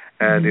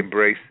and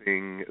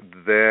embracing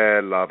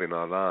their love in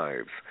our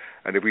lives.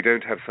 And if we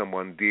don't have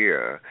someone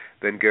dear,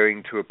 then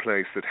going to a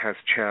place that has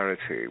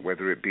charity,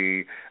 whether it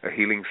be a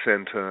healing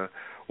center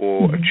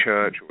or a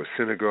church or a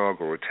synagogue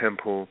or a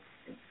temple,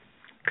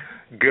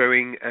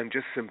 going and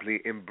just simply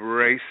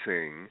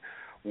embracing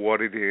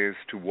what it is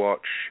to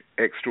watch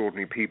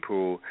extraordinary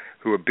people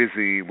who are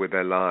busy with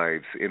their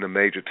lives in a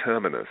major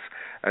terminus.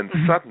 And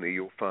suddenly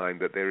you'll find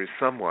that there is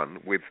someone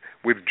with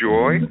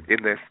joy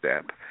in their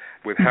step,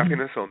 with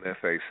happiness on their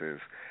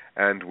faces,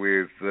 and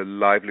with the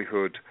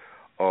livelihood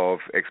of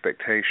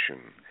expectation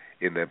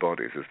in their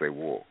bodies as they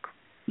walk.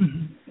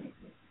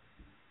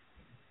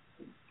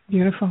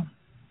 Beautiful.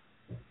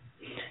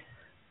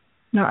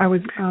 Now, I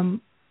was,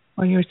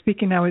 when you were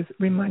speaking, I was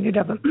reminded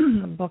of a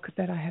book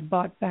that I had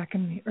bought back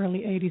in the early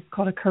 80s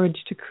called A Courage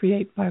to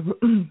Create by,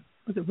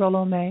 was it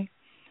Rollo May?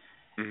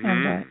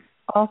 And I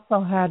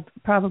also had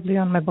probably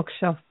on my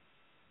bookshelf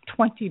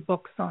 20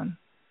 books on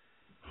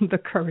the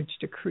courage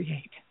to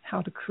create,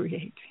 how to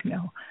create,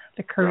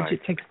 the courage it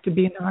takes to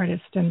be an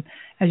artist. And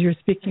as you're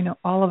speaking,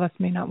 all of us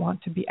may not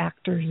want to be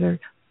actors or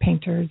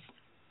painters,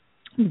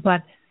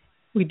 but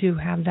we do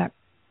have that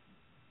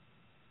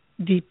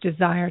deep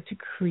desire to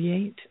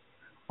create,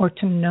 or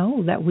to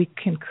know that we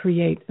can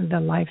create the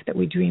life that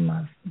we dream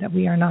of, that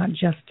we are not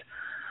just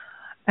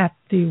at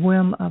the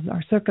whim of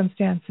our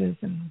circumstances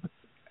and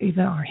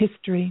even our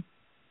history.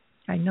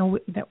 I know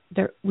that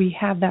we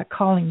have that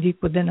calling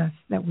deep within us,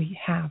 that we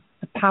have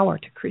the power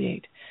to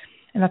create.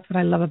 And that's what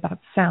I love about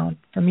sound.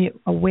 For me, it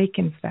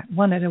awakens that.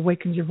 One, it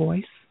awakens your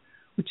voice,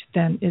 which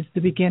then is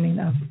the beginning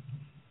of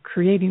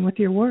creating with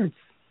your words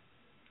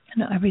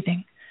and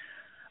everything.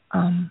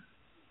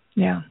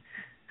 Yeah.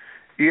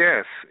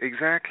 Yes,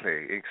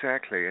 exactly.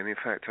 And in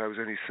fact, I was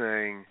only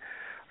saying,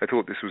 I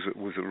thought this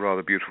was a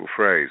rather beautiful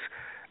phrase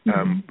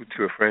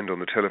to a friend on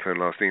the telephone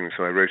last evening,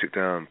 so I wrote it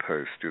down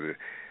post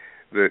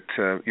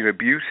that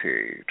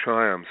beauty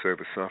triumphs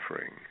over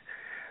suffering.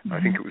 I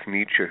think it was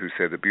Nietzsche who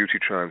said that beauty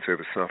triumphs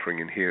over suffering,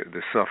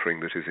 the suffering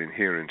that is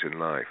inherent in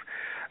life,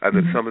 and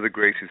that some of the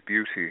greatest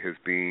beauty has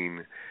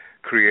been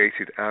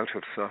created out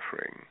of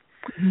suffering.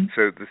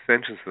 So the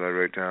sentence that I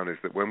wrote down is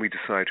that when we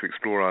decide to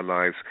explore our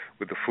lives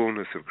with the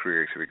fullness of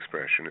creative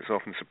expression, it's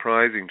often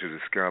surprising to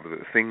discover that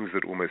the things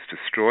that almost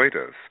destroyed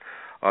us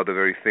are the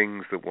very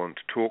things that want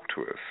to talk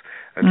to us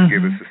and to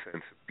give us a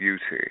sense of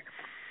beauty.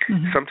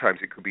 Sometimes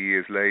it could be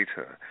years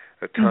later.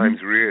 At times,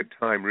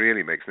 time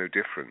really makes no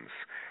difference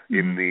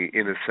in the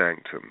inner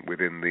sanctum,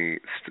 within the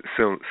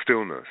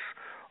stillness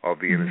of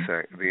the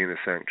inner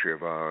sanctuary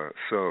of our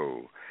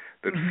soul.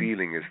 That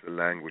feeling is the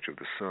language of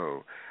the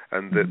soul,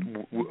 and that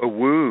a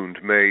wound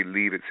may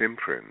leave its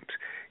imprint,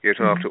 yet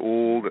after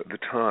all the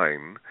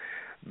time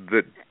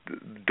that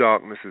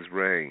darkness has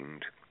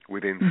reigned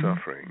within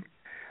suffering,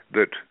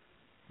 that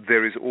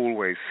there is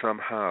always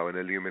somehow an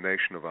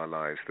illumination of our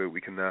lives, that we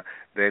can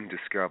then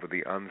discover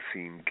the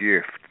unseen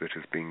gift that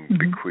has been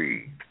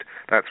bequeathed.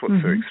 That's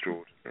what's so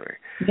extraordinary.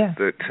 Yeah.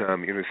 That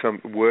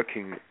some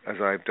working as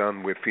I've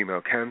done with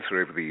female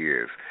cancer over the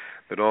years,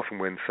 that often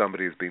when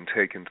somebody has been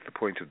taken to the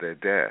point of their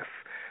death,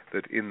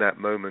 that in that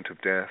moment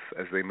of death,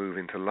 as they move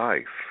into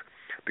life,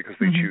 because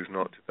they choose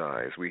not to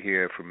die, as we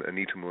hear from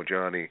Anita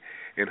Moorjani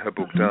in her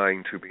book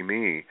Dying to Be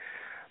Me,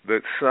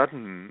 that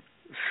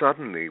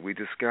suddenly we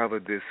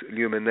discovered this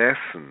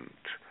luminescent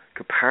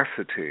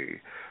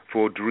capacity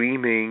for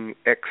dreaming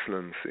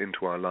excellence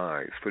into our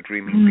lives, for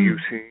dreaming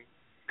beauty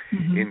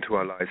into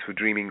our lives, for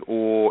dreaming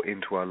awe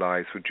into our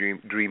lives, for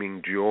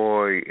dreaming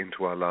joy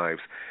into our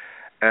lives,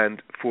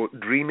 and for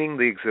dreaming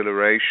the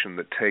exhilaration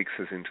that takes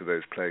us into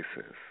those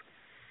places.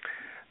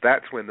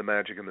 That's when the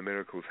magic and the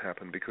miracles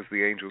happen, because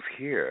the angels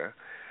hear,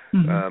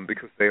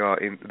 because they are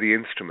the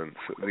instruments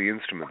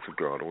of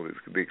God, or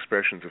the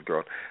expressions of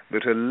God,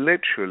 that are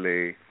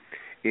literally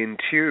in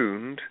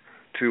tuned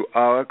to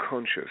our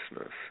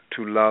consciousness,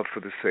 to love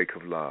for the sake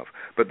of love.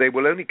 But they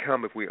will only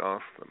come if we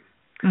ask them.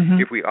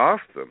 If we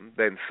ask them,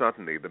 then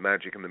suddenly the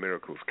magic and the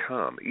miracles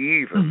come,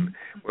 even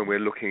when we're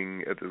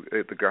looking at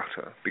the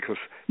gutter, because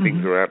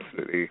things are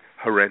absolutely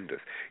horrendous.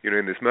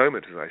 In this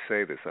moment, as I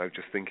say this, I'm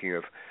just thinking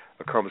of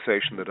a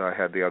conversation that I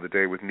had the other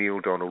day with Neil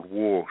Donald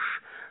Walsh,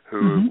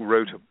 who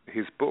wrote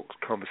his book,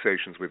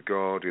 Conversations with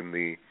God, in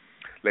the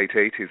late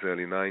 80s,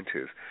 early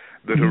 90s,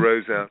 that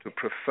arose out of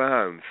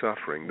profound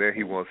suffering. There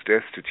he was,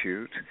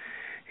 destitute.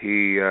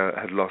 He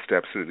had lost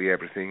absolutely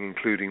everything,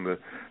 including the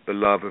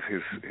love of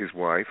his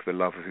wife, the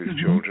love of his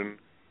children.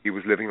 He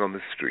was living on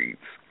the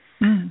streets.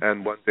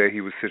 And one day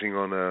he was sitting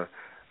on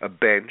a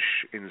bench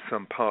in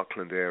some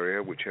parkland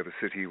area, whichever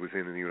city he was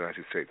in the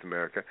United States of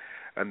America,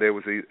 and there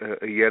was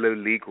a yellow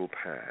legal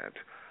pad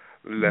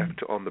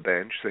left on the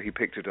bench. So he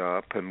picked it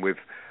up and with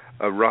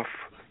a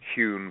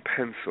rough-hewn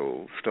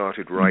pencil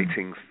started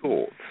writing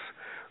thoughts,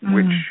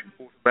 which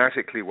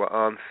automatically were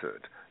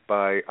answered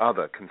by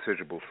other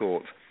considerable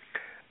thoughts.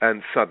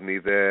 And suddenly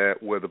there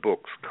were the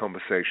books,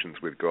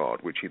 Conversations with God,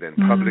 which he then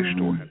published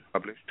or had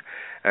published,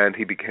 and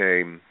he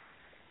became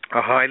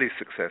a highly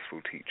successful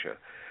teacher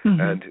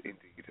and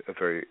indeed a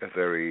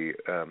very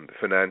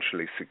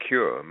financially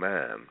secure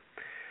man.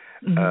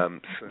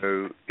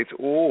 So it's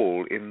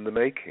all in the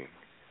making.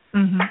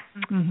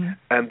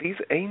 And these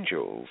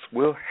angels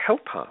will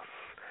help us.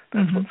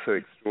 That's what's so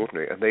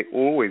extraordinary. And they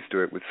always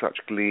do it with such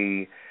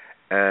glee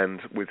and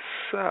with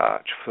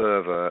such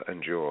fervor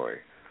and joy.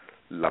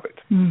 Love it.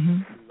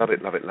 Love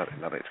it, love it, love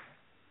it, love it.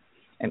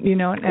 And, you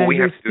know, all we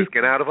have to do is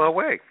get out of our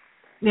way.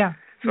 Yeah.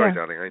 Sorry,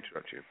 darling, I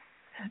interrupt you.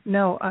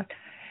 No,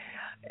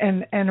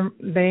 and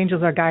the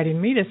angels are guiding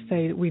me to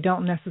say we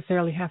don't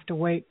necessarily have to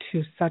wait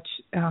to such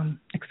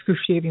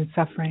excruciating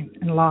suffering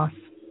and loss.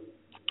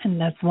 And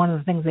that's one of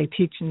the things they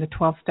teach in the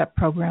 12-step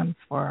programs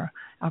for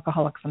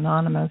Alcoholics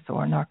Anonymous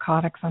or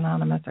Narcotics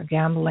Anonymous or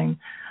gambling,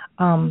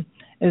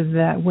 is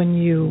that when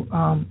you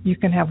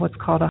can have what's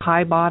called a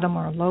high bottom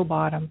or a low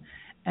bottom,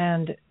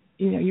 and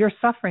you know your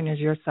suffering is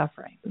your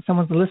suffering. If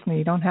someone's listening,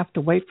 you don't have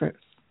to wait for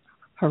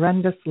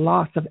horrendous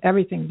loss of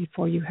everything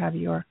before you have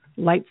your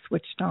light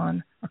switched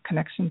on or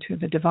connection to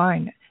the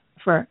divine.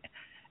 For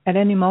at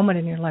any moment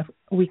in your life,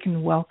 we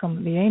can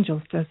welcome the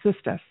angels to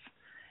assist us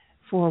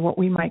for what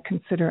we might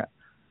consider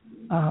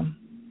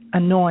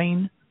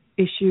annoying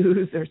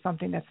issues or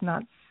something that's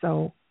not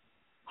so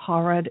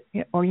horrid,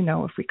 or, you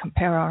know, if we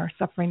compare our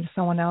suffering to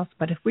someone else.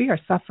 But if we are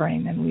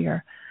suffering and we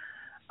are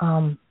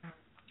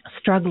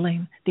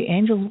struggling, the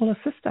angels will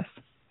assist us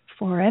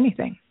for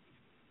anything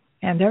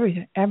and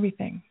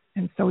everything.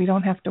 And so we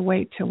don't have to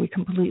wait till we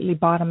completely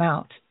bottom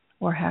out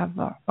or have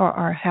or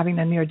are having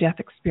a near-death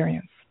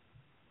experience.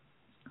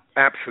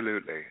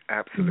 Absolutely,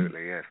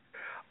 yes.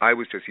 I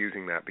was just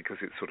using that because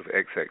it's sort of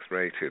XX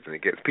rated and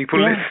it gets people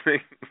listening.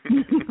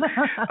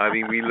 I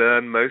mean, we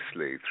learn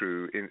mostly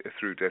through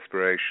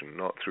desperation,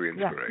 not through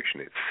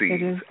inspiration. It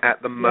seems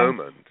at the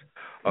moment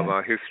of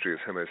our history as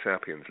Homo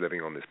sapiens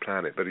living on this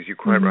planet. But as you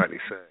quite rightly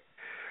say,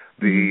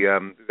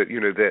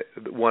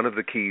 one of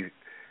the key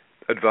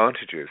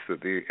advantages that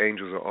the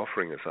angels are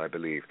offering us, I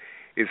believe,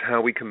 is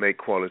how we can make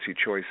quality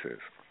choices.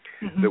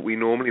 That we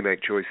normally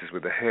make choices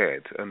with the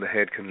head, and the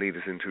head can lead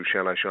us into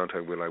shall I, shan't I,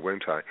 will I,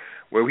 won't I,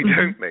 where we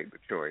don't make the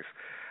choice.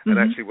 And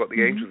actually what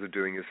the angels are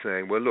doing is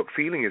saying, well, look,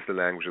 feeling is the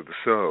language of the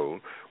soul.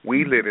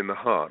 We live in the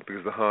heart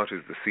because the heart is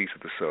the seat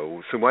of the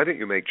soul. So why don't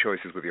you make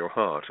choices with your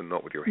heart and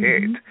not with your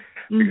head?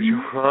 Because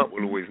your heart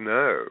will always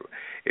know.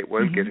 It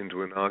won't get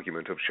into an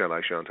argument of shall I,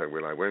 shan't I,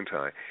 will I, won't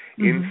I.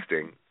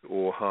 Instinct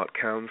or heart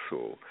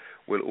counsel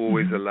will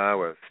always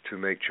allow us to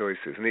make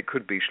choices. And it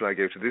could be, shall I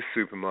go to this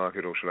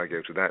supermarket or shall I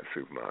go to that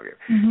supermarket?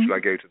 Shall I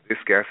go to this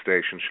gas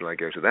station? Shall I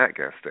go to that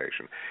gas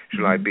station?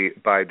 Shall I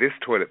buy this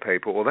toilet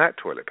paper or that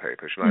toilet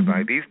paper? Shall I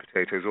buy these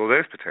potatoes or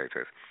those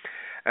potatoes?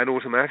 And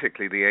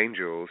automatically the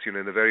angels, in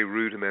a very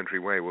rudimentary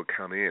way, will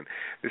come in.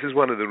 This is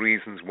one of the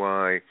reasons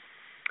why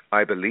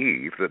I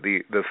believe that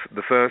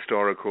the first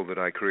oracle that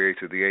I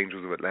created, the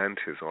Angels of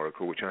Atlantis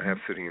oracle, which I have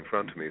sitting in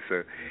front of me,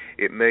 so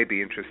it may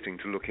be interesting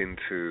to look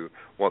into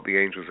what the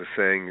angels are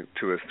saying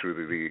to us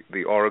through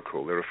the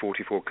oracle. There are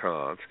 44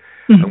 cards,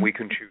 and we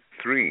can choose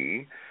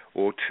 3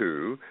 or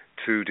 2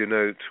 to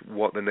denote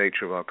what the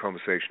nature of our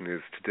conversation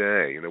is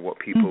today, what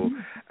people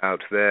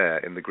out there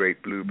in the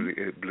great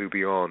blue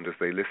beyond, as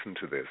they listen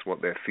to this,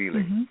 what they're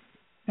feeling.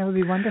 That would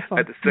be wonderful.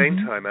 At the same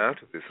time,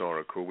 out of this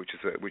oracle, which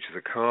is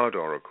a card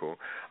oracle,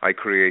 I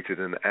created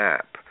an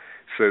app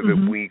so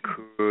that we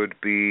could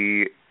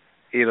be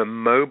in a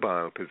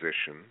mobile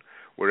position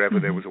wherever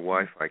there was a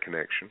Wi-Fi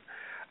connection.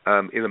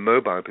 In a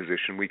mobile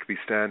position, we could be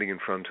standing in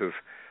front of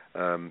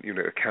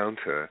a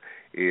counter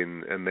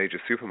in a major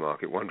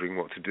supermarket wondering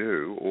what to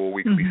do, or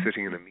we could be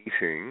sitting in a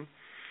meeting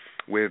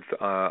with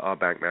our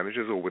bank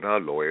managers or with our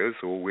lawyers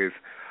or with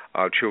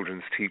our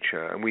children's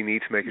teacher, and we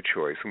need to make a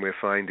choice, and we're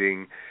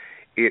finding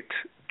it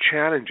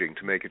challenging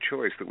to make a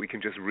choice that we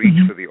can just reach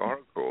for the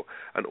oracle,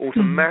 and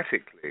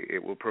automatically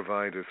it will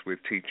provide us with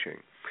teaching.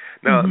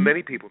 Now,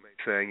 many people may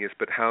be saying, yes,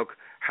 but how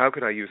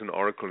could I use an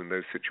oracle in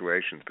those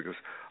situations? Because,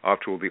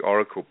 after all, the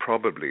oracle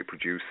probably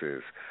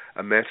produces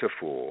a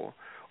metaphor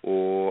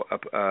or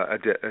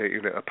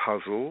a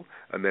puzzle,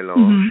 a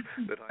melange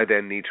that I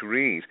then need to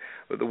read.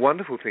 But the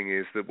wonderful thing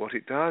is that what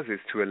it does is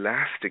to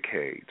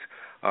elasticate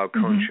our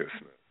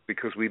consciousness,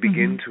 because we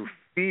begin to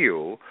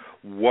feel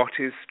what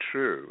is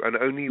true, and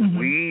only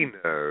we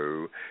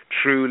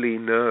truly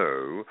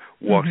know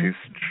what is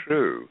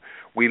true.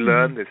 We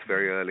learn this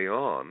very early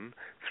on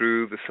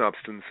through the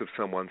substance of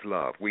someone's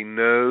love. We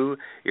know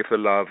if a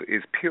love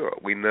is pure.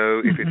 We know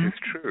if it is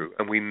true,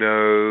 and we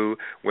know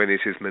when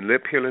it is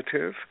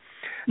manipulative,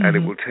 and it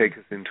will take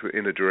us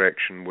in a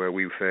direction where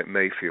we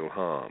may feel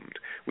harmed.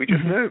 We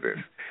just know this.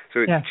 So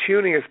it's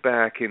tuning us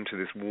back into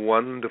this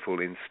wonderful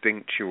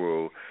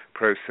instinctual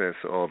process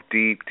of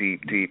deep,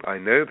 I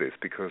know this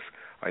because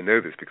I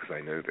know this because I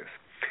know this.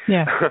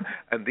 Yeah.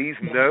 And these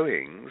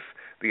knowings,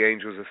 the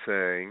angels are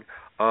saying,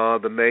 are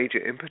the major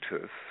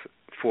impetus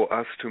for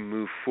us to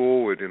move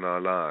forward in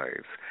our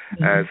lives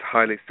as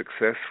highly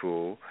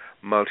successful,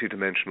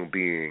 multidimensional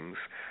beings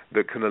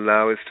that can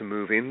allow us to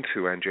move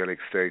into angelic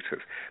status.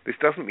 This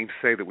doesn't mean to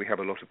say that we have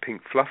a lot of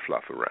pink fluff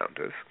around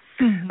us.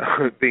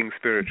 Being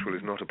spiritual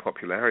is not a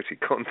popularity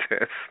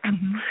contest.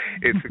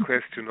 It's a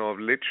question of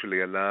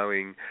literally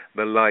allowing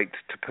the light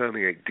to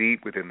permeate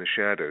deep within the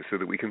shadows so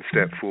that we can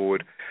step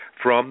forward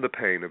from the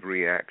pain of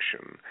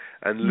reaction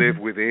and live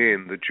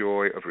within the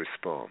joy of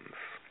response.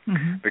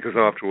 Because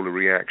after all, a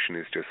reaction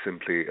is just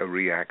simply a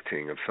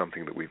reacting of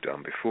something that we've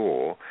done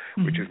before,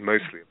 which is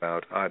mostly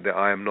about that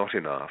I am not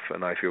enough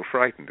and I feel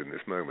frightened in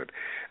this moment.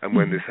 And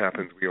when this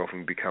happens, we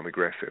often become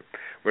aggressive.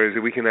 Whereas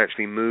if we can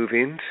actually move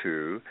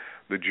into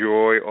the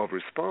joy of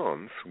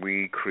response,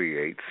 we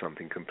create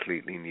something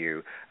completely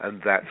new,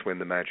 and that's when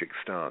the magic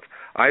starts.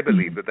 I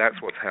believe that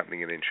that's what's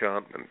happening in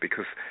enchantment,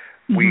 because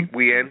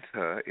we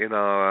enter in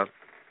our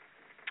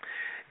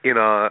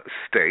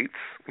states,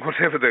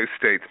 whatever those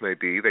states may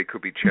be. They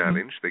could be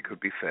challenged, they could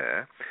be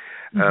fair,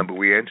 but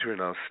we enter in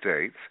our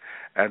states,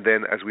 and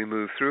then as we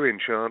move through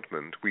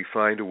enchantment, we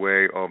find a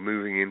way of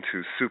moving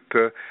into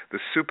the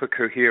super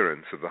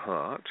coherence of the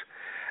heart,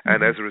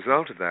 and as a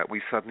result of that,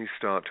 we suddenly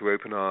start to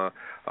open our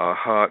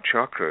heart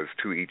chakras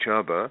to each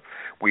other.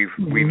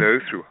 We know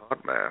through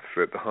heart math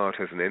that the heart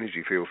has an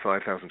energy field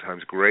 5,000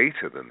 times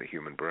greater than the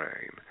human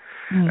brain.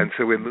 And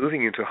so we're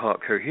moving into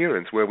heart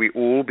coherence, where we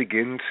all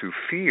begin to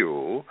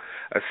feel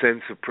a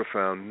sense of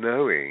profound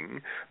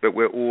knowing that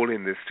we're all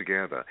in this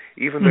together.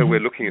 Even though we're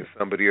looking at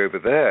somebody over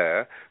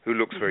there who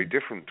looks very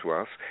different to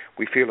us,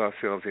 we feel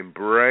ourselves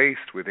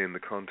embraced within the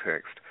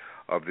context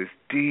of this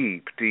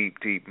deep, deep,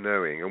 deep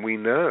knowing. And we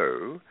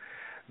know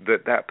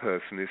that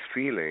person is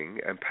feeling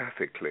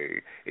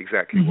empathically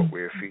exactly what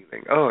we're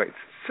feeling. Oh, it's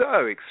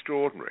so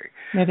extraordinary.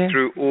 It is.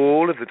 Through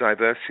all of the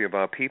diversity of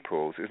our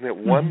peoples, isn't it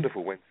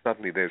wonderful when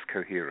suddenly there's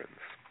coherence?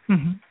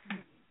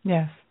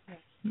 Yes.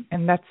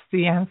 And that's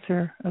the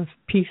answer of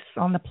peace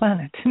on the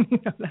planet.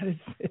 That is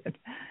it.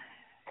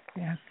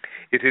 Yes.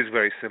 It is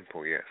very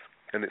simple, yes.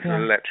 And it's an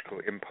electrical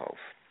impulse.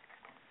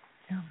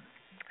 Yeah.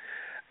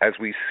 As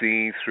we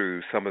see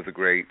through some of the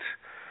great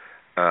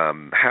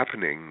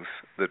happenings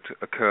that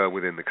occur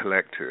within the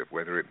collective,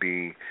 whether it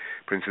be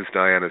Princess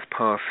Diana's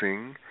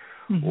passing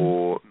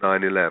or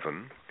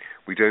 9/11,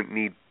 we don't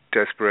need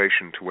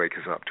desperation to wake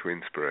us up to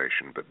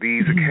inspiration. But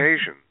these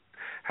occasions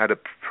had a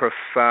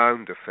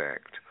profound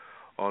effect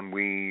on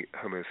we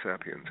Homo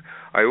sapiens.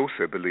 I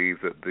also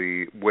believe that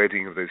the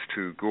wedding of those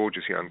two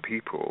gorgeous young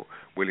people,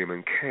 William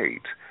and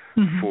Kate,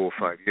 4 or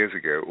 5 years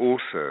ago,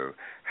 also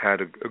had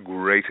a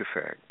great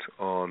effect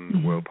on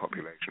the world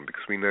population,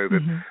 because we know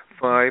that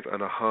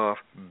 5.5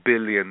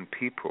 billion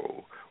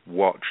people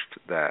watched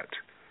that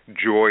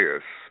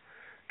joyous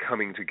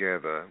coming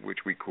together, which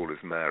we call as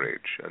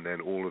marriage, and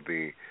then all of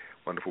the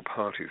wonderful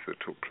parties that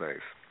took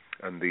place,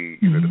 and the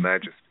the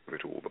majesty of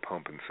it all, the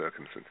pomp and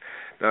circumstance.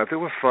 Now, if there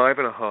were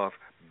 5.5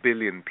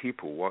 billion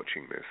people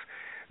watching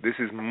this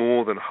is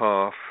more than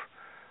half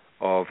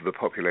of the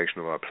population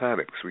of our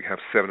planet, because we have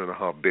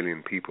 7.5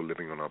 billion people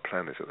living on our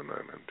planet at the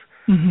moment,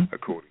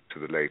 according to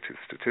the latest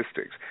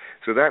statistics.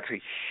 So that's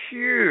a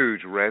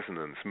huge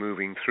resonance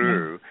moving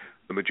through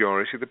the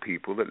majority of the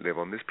people that live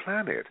on this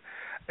planet.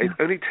 It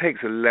only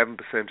takes 11%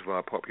 of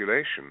our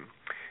population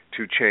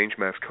to change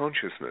mass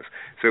consciousness.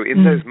 So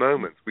in those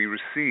moments, we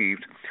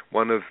received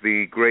one of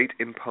the great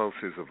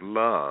impulses of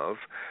love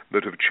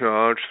that have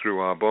charged through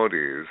our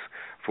bodies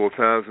for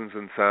thousands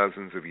and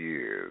thousands of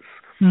years.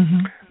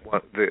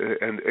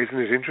 And isn't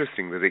it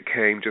interesting that it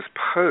came just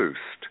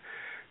post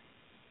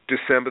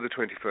December the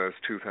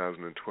 21st,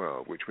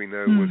 2012, which we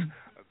know was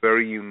a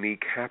very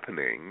unique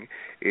happening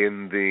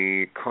in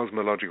the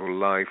cosmological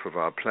life of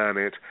our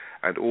planet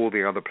and all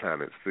the other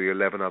planets, the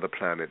 11 other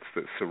planets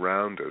that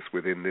surround us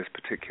within this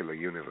particular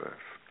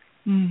universe.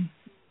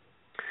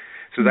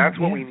 So that's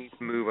what we need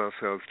to move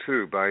ourselves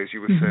to, by, as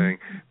you were saying,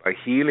 by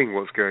healing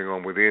what's going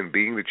on within,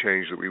 being the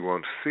change that we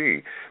want to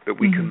see, that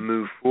we can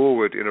move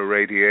forward in a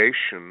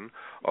radiation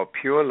of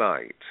pure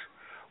light,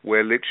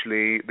 where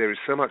literally there is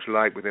so much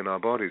light within our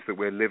bodies that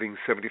we're living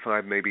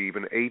 75, maybe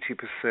even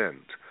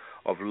 80%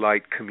 of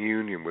light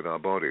communion with our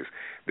bodies.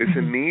 This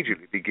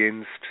immediately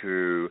begins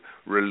to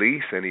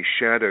release any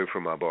shadow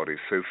from our bodies,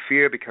 so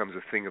fear becomes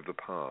a thing of the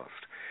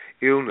past.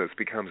 Illness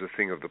becomes a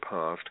thing of the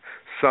past.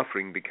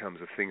 Suffering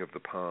becomes a thing of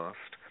the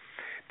past.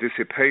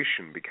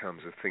 Dissipation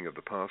becomes a thing of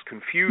the past.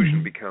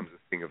 Confusion becomes a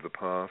thing of the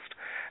past.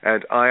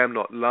 And I am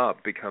not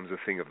loved becomes a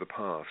thing of the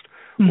past.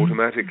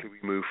 Automatically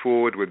we move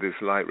forward with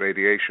this light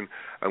radiation,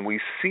 and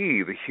we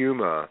see the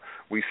humor,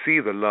 we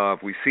see the love,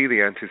 we see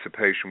the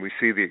anticipation, we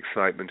see the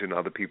excitement in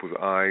other people's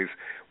eyes,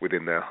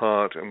 within their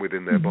heart and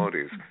within their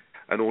bodies.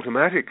 And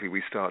automatically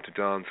we start to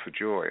dance for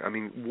joy. I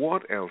mean,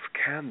 what else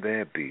can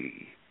there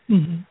be?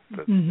 In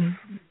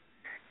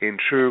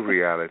true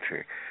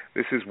reality.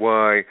 This is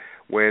why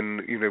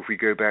when, if we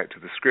go back to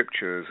the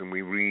scriptures and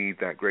we read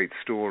that great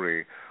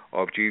story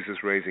of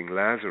Jesus raising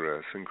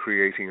Lazarus and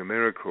creating a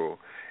miracle,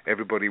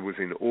 everybody was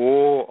in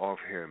awe of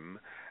him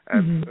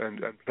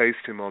and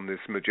placed him on this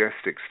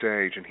majestic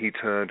stage, and he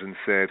turned and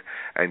said,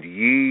 "And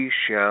ye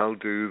shall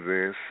do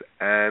this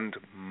and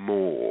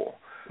more."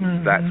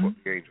 That's what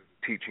the angels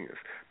are teaching us,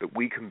 that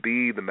we can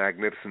be the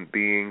magnificent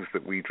beings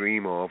that we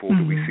dream of, or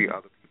that we see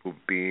other people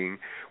being.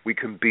 We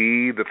can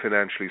be the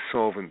financially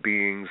solvent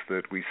beings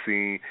that we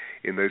see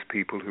in those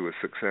people who are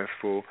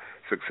successful,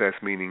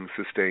 success meaning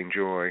sustained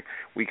joy.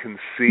 We can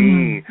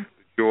see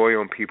joy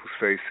on people's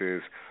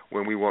faces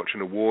when we watch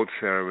an award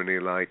ceremony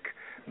like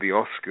the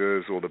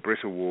Oscars or the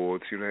Brit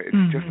Awards.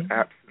 It's just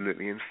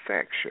absolutely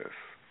infectious.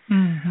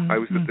 I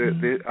was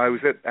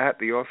at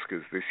the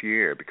Oscars this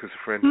year because a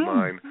friend of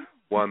mine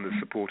won the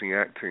supporting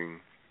actor,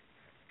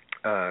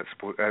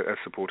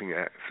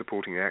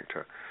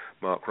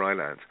 Mark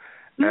Rylance,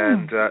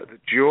 and the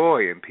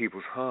joy in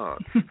people's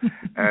hearts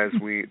as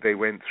they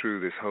went through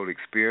this whole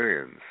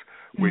experience,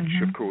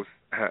 which of course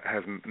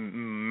has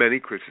many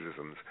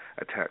criticisms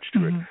attached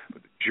to it.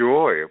 But the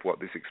joy of what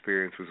this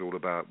experience was all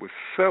about was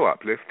so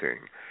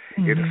uplifting.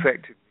 It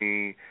affected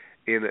me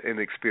in an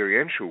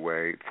experiential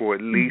way for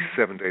at least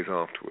 7 days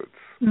afterwards.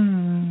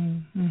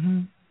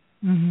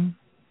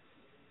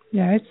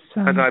 Yeah, it's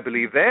and I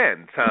believe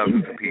then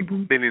thousands of people,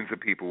 millions of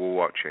people were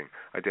watching.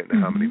 I don't know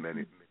how many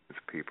millions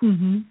of people.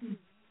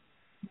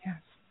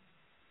 Yes.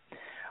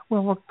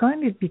 Well, we're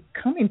going to be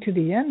coming to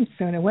the end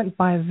soon. It went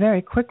by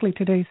very quickly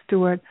today,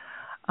 Stewart.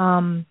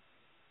 I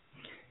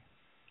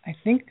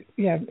think,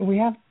 we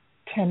have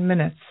 10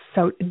 minutes.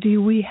 So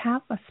do we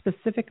have a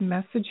specific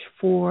message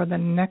for the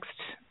next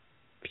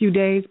few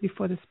days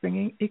before the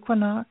spring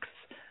equinox?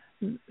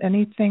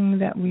 Anything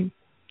that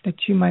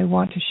you might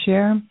want to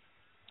share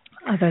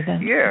other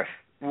than... Yes.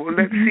 Well,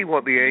 let's see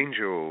what the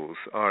angels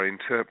are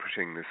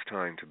interpreting this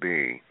time to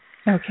be.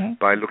 Okay.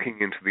 By looking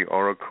into the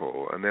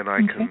oracle, and then I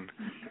can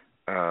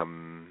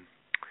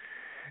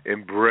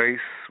embrace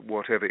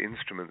whatever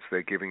instruments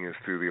they're giving us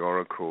through the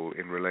oracle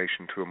in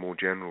relation to a more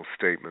general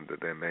statement that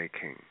they're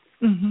making.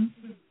 I'm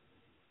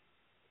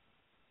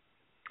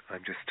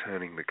just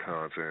turning the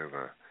cards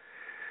over.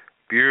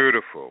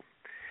 Beautiful.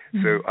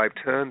 So I've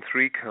turned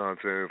 3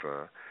 cards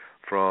over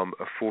from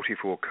a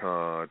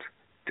 44-card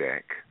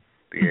deck,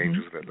 the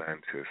Angels of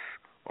Atlantis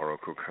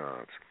oracle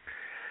cards.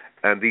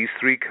 And these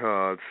 3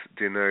 cards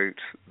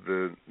denote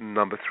the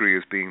number 3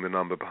 as being the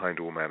number behind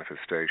all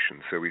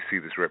manifestation. So we see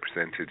this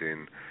represented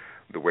in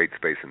the weight,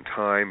 space, and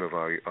time of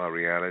our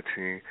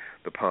reality,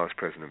 the past,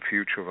 present, and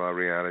future of our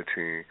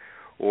reality,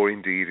 or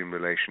indeed in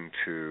relation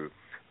to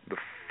the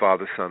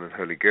Father, Son, and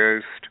Holy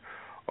Ghost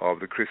of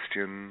the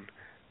Christian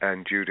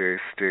and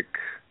Judaistic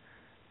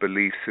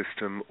belief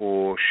system,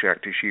 or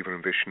Shakti, Shiva,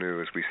 and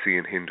Vishnu as we see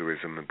in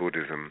Hinduism and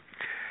Buddhism.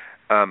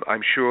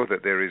 I'm sure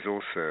that there is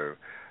also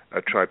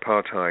a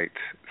tripartite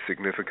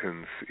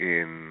significance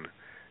in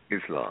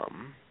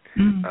Islam.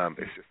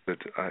 It's just that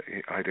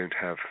I don't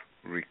have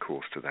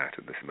recourse to that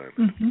at this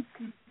moment.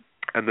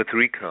 And the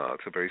 3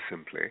 cards are very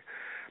simply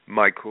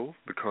Michael,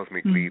 the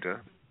cosmic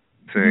leader,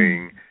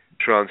 saying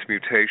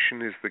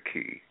transmutation is the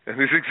key. And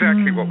this is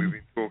exactly what we've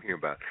been talking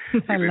about.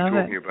 We've been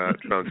talking about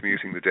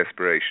transmuting the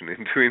desperation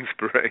into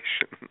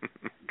inspiration,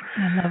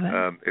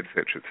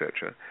 etc.,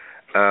 etc.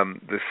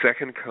 The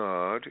second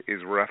card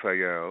is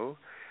Raphael,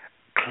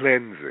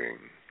 cleansing.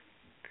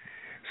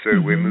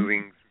 So we're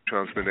moving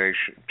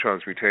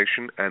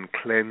transmutation and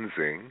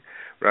cleansing.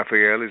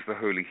 Raphael is the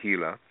holy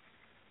healer.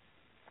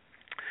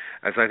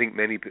 As I think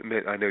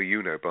I know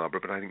you know,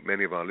 Barbara, but I think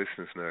many of our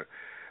listeners know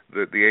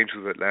that the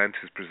Angels of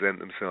Atlantis present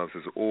themselves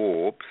as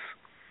orbs.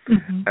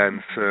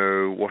 And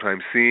so what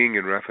I'm seeing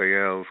in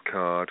Raphael's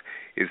card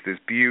is this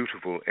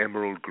beautiful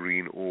emerald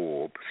green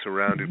orb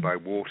surrounded by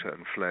water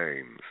and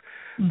flames,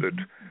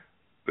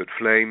 that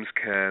flames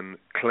can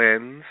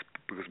cleanse,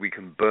 because we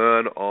can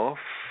burn off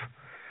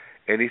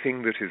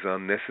anything that is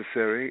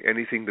unnecessary,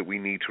 anything that we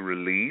need to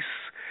release.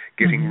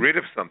 Getting rid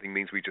of something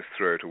means we just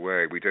throw it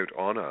away. We don't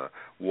honor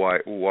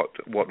what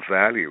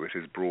value it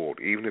has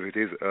brought, even if it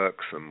is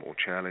irksome or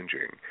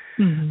challenging.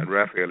 And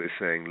Raphael is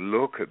saying,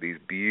 look at these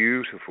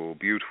beautiful,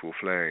 beautiful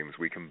flames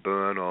we can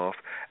burn off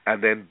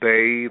and then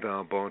bathe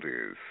our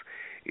bodies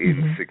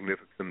in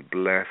significant,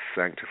 blessed,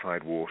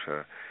 sanctified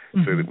water,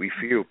 so that we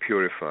feel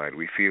purified,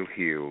 we feel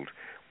healed,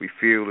 we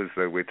feel as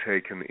though we're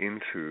taken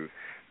into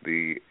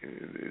the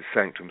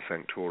sanctum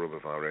sanctorum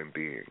of our own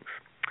beings.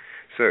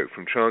 So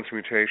from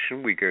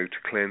transmutation, we go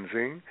to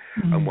cleansing,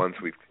 and once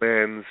we've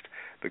cleansed,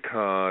 the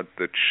card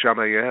that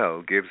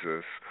Shamael gives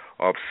us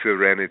of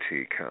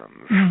serenity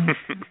comes.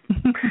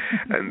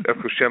 And of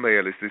course,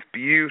 Shamael is this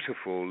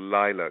beautiful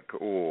lilac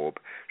orb.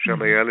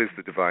 Shamael is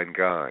the divine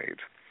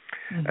guide.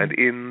 And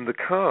in the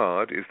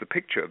card is the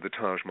picture of the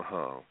Taj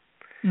Mahal.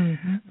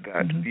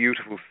 That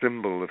beautiful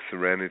symbol of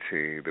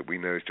serenity that we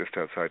know is just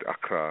outside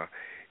Accra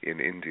in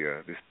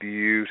India, this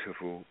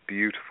beautiful,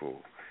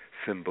 beautiful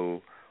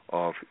symbol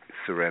of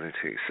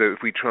serenity. So if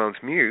we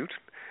transmute,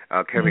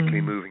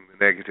 alchemically moving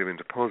the negative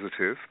into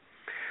positive,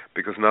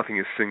 because nothing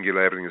is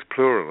singular, everything is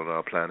plural on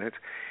our planet,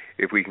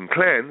 if we can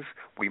cleanse,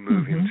 we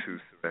move into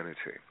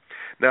serenity.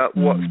 Now,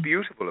 what's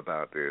beautiful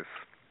about this,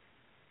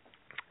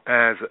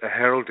 as a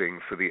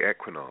heralding for the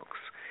equinox,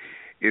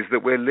 is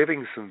that we're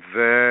living some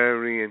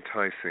very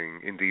enticing,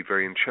 indeed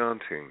very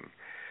enchanting,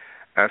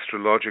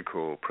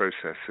 astrological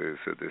processes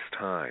at this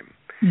time.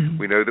 Mm-hmm.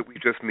 We know that we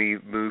just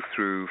moved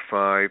through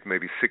 5,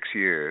 maybe 6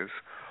 years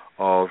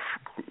of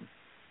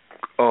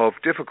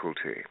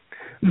difficulty,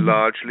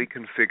 largely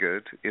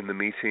configured in the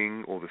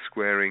meeting or the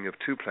squaring of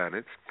two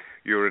planets,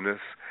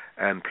 Uranus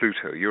and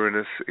Pluto.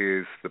 Uranus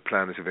is the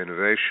planet of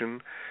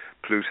innovation.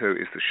 Pluto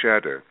is the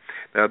shadow.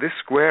 Now, this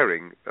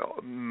squaring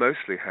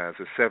mostly has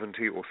a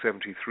 70 or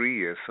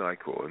 73-year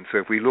cycle. And so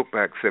if we look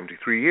back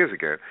 73 years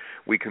ago,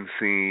 we can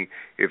see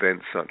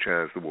events such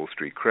as the Wall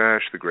Street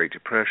crash, the Great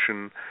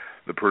Depression,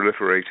 the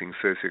proliferating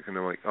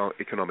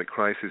socio-economic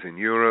crisis in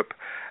Europe,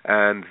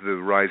 and the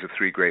rise of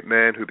three great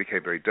men who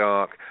became very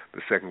dark,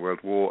 the Second World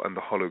War, and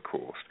the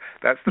Holocaust.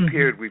 That's the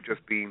period we've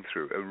just been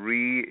through, a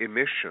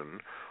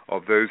re-emission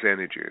of those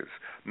energies,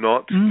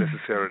 not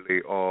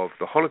necessarily of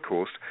the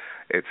Holocaust,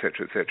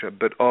 etc.,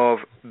 but of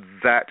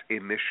that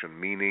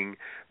emission, meaning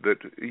that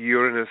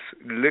Uranus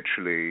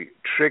literally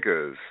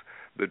triggers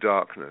the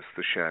darkness,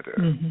 the shadow.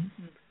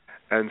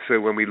 And so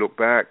when we look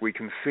back, we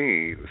can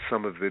see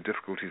some of the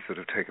difficulties that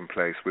have taken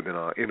place within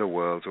our inner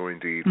worlds or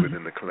indeed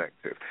within the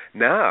collective.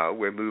 Now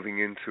we're moving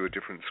into a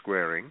different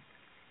squaring,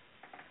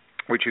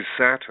 which is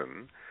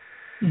Saturn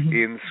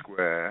in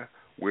square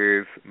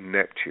with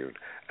Neptune.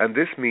 And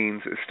this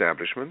means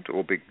establishment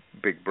or big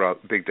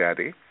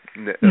daddy,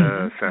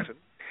 Saturn,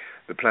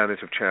 the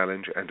planet of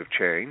challenge and of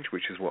change,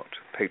 which is what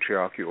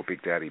patriarchy or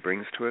big daddy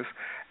brings to us,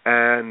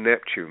 and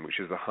Neptune, which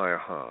is the higher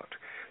heart.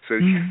 So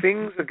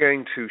things are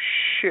going to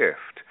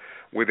shift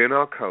within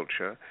our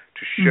culture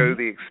to show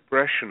the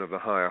expression of the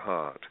higher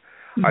heart.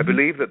 I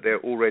believe that they're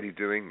already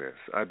doing this.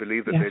 I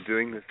believe that they're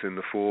doing this in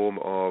the form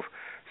of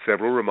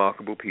several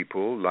remarkable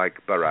people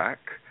like Barack,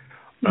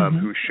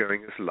 who's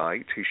showing us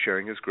light. He's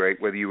showing us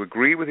great. Whether you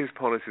agree with his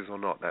policies or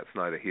not, that's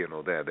neither here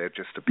nor there. They're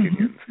just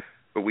opinions.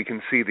 But we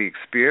can see the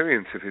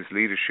experience of his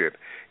leadership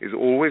is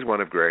always one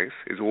of grace,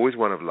 is always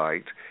one of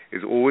light,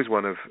 is always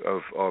one of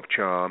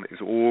charm, is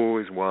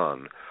always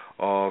one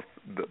of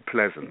the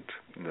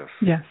pleasantness.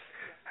 Yes.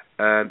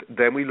 And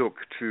then we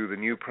look to the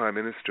new Prime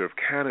Minister of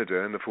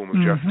Canada in the form of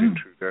Justin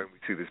Trudeau, and we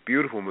see this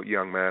beautiful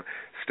young man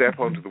step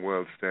onto the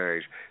world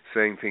stage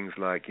saying things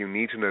like, you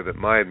need to know that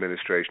my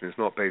administration is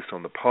not based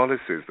on the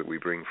policies that we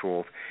bring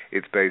forth,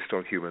 it's based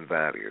on human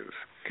values.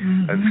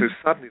 And so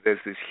suddenly there's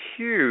this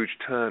huge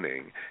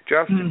turning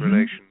just in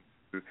relation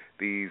to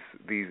these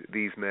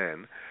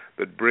men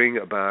that bring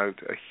about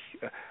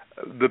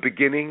the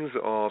beginnings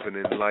of an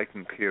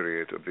enlightened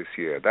period of this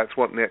year. That's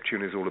what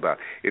Neptune is all about.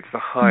 It's the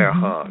higher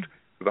heart.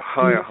 The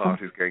higher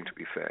heart is going to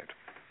be fed.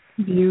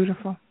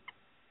 Beautiful.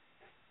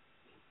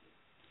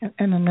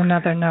 And on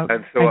another note,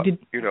 and so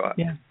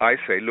I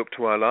say, look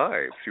to our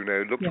lives.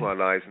 Look to our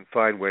lives and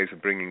find ways of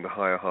bringing the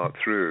higher heart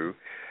through,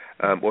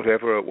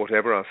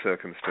 whatever our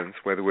circumstance,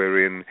 whether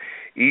we're in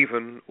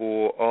even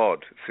or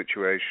odd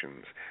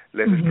situations.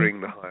 Let us bring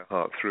the higher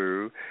heart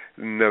through,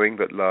 knowing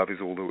that love is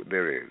all that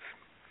there is.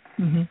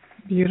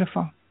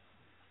 Beautiful.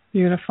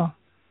 Beautiful.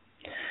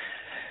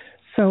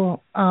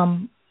 So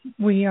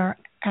we are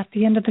at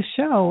the end of the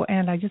show,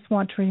 and I just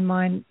want to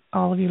remind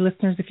all of you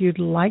listeners, if you'd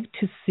like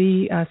to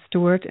see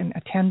Stewart and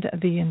attend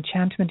the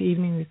Enchantment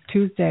Evening this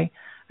Tuesday,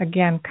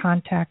 again,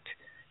 contact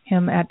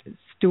him at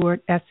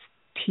Stewart, STEWART,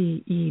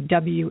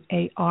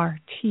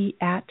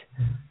 at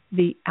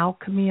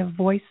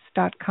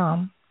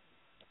thealchemyofvoice.com.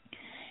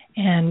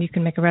 And you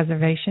can make a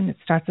reservation. It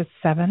starts at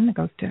 7. It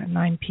goes to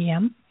 9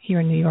 p.m. here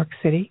in New York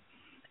City.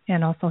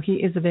 And also he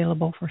is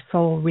available for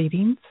soul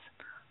readings,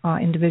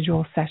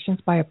 individual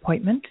sessions by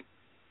appointment.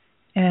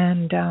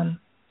 And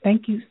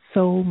thank you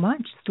so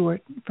much,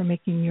 Stewart, for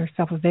making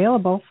yourself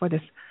available for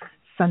this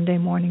Sunday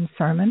morning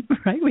sermon.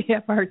 Right? We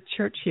have our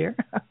church here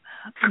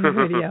on the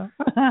radio.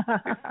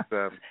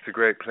 It's a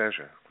great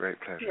pleasure.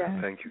 Great pleasure. Yeah,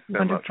 thank you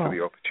so much for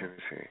the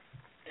opportunity.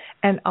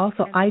 And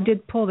also, I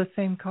did pull the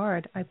same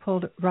card. I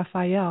pulled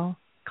Raphael,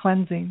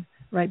 cleansing,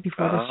 right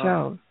before the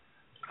show.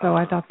 So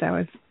I thought that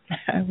was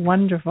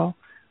wonderful.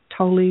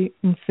 Totally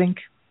in sync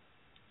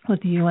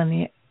with you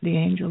and the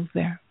angels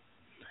there.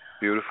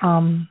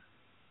 Beautiful.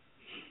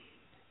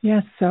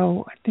 Yes,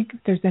 so I think if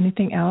there's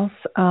anything else.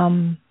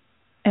 And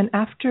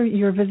after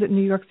your visit in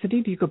New York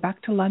City, do you go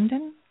back to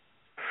London?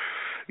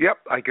 Yep,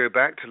 I go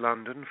back to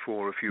London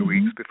for a few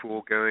weeks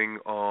before going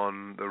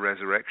on the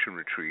Resurrection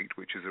Retreat,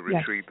 which is a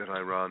retreat that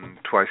I run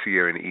twice a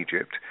year in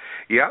Egypt.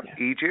 Yep,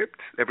 Egypt,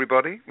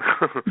 everybody.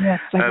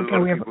 Yes, and a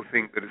lot of people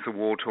think that it's a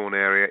war-torn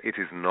area. It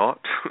is not.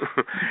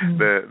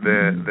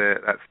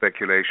 That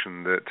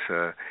speculation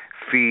that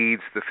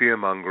feeds the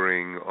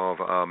fear-mongering of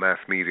our mass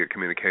media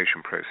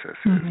communication processes,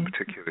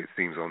 particularly it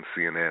seems on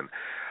CNN.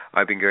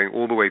 I've been going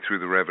all the way through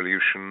the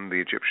revolution. The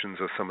Egyptians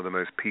are some of the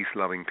most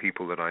peace-loving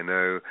people that I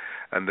know,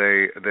 and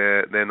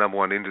their number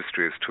one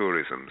industry is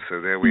tourism. So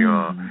there we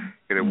are,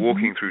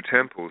 walking through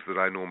temples that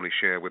I normally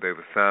share with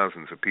over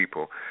thousands of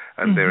people,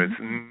 and there is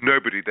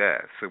nobody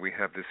there. So we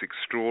have this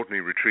extraordinary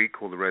retreat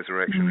called the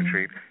Resurrection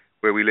Retreat,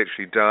 where we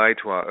literally die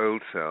to our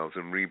old selves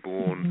and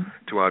reborn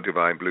to our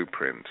divine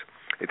blueprint.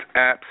 It's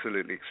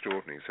absolutely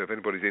extraordinary. So if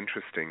anybody's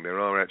interested, there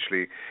are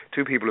actually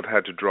 2 people have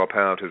had to drop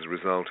out as a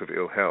result of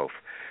ill health.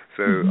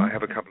 So I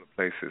have a couple of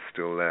places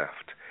still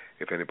left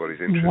if anybody's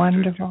interested.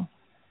 Wonderful.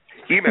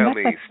 Email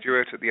me,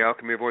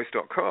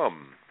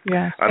 Stewart@thealchemyofvoice.com.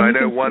 Yes. And I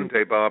know one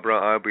day, Barbara,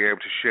 I'll be able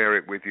to share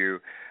it with you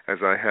as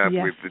I have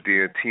with the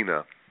dear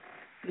Tina.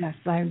 Yes,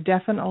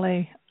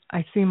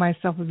 I see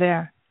myself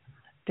there,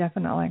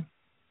 definitely.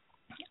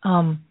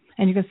 And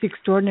you can see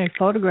extraordinary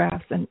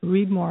photographs and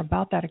read more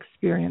about that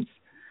experience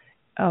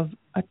of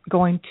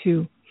going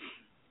to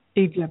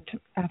Egypt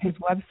at his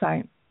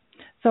website.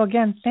 So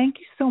again, thank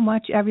you so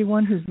much,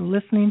 everyone who's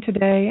listening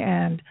today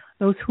and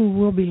those who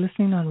will be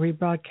listening on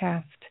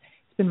rebroadcast.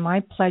 It's been my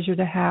pleasure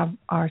to have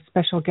our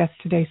special guest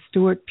today,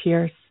 Stewart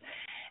Pearce,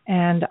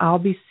 and I'll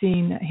be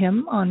seeing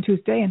him on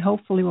Tuesday, and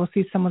hopefully we'll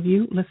see some of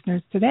you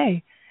listeners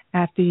today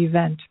at the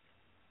event.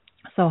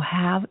 So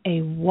have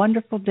a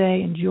wonderful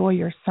day. Enjoy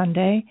your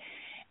Sunday,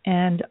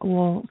 and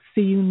we'll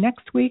see you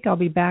next week. I'll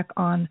be back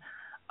on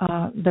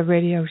the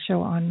radio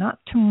show on not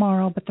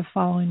tomorrow, but the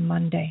following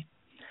Monday.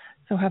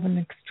 So have an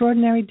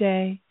extraordinary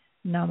day.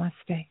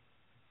 Namaste.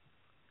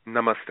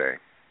 Namaste.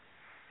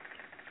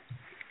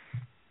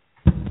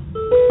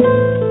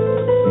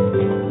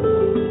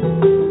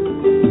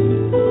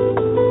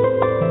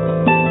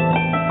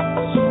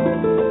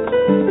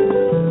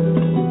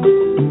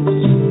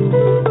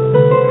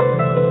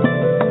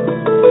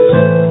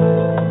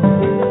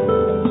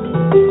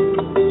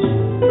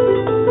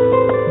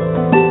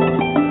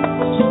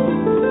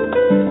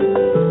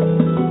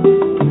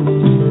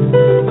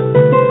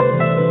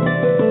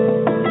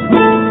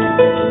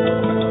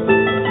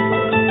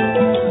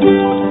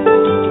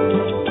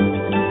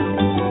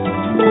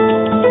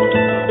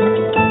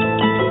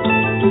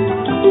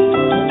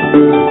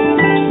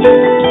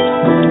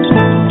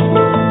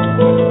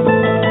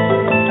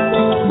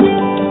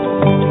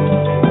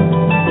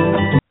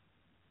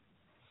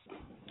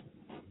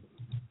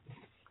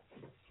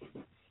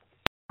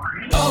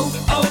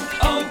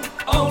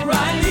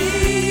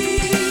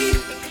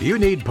 You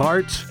need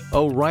parts?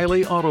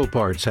 O'Reilly Auto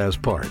Parts has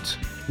parts.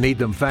 Need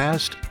them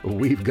fast?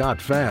 We've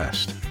got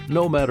fast.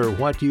 No matter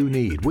what you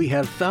need, we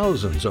have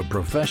thousands of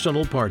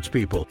professional parts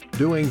people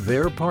doing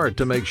their part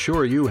to make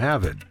sure you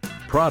have it.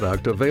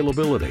 Product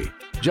availability.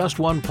 Just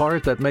one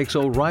part that makes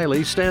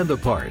O'Reilly stand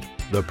apart.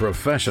 The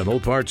professional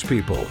parts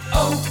people.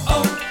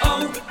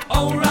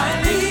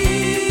 O'Reilly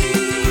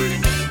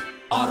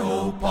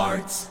Auto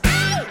Parts.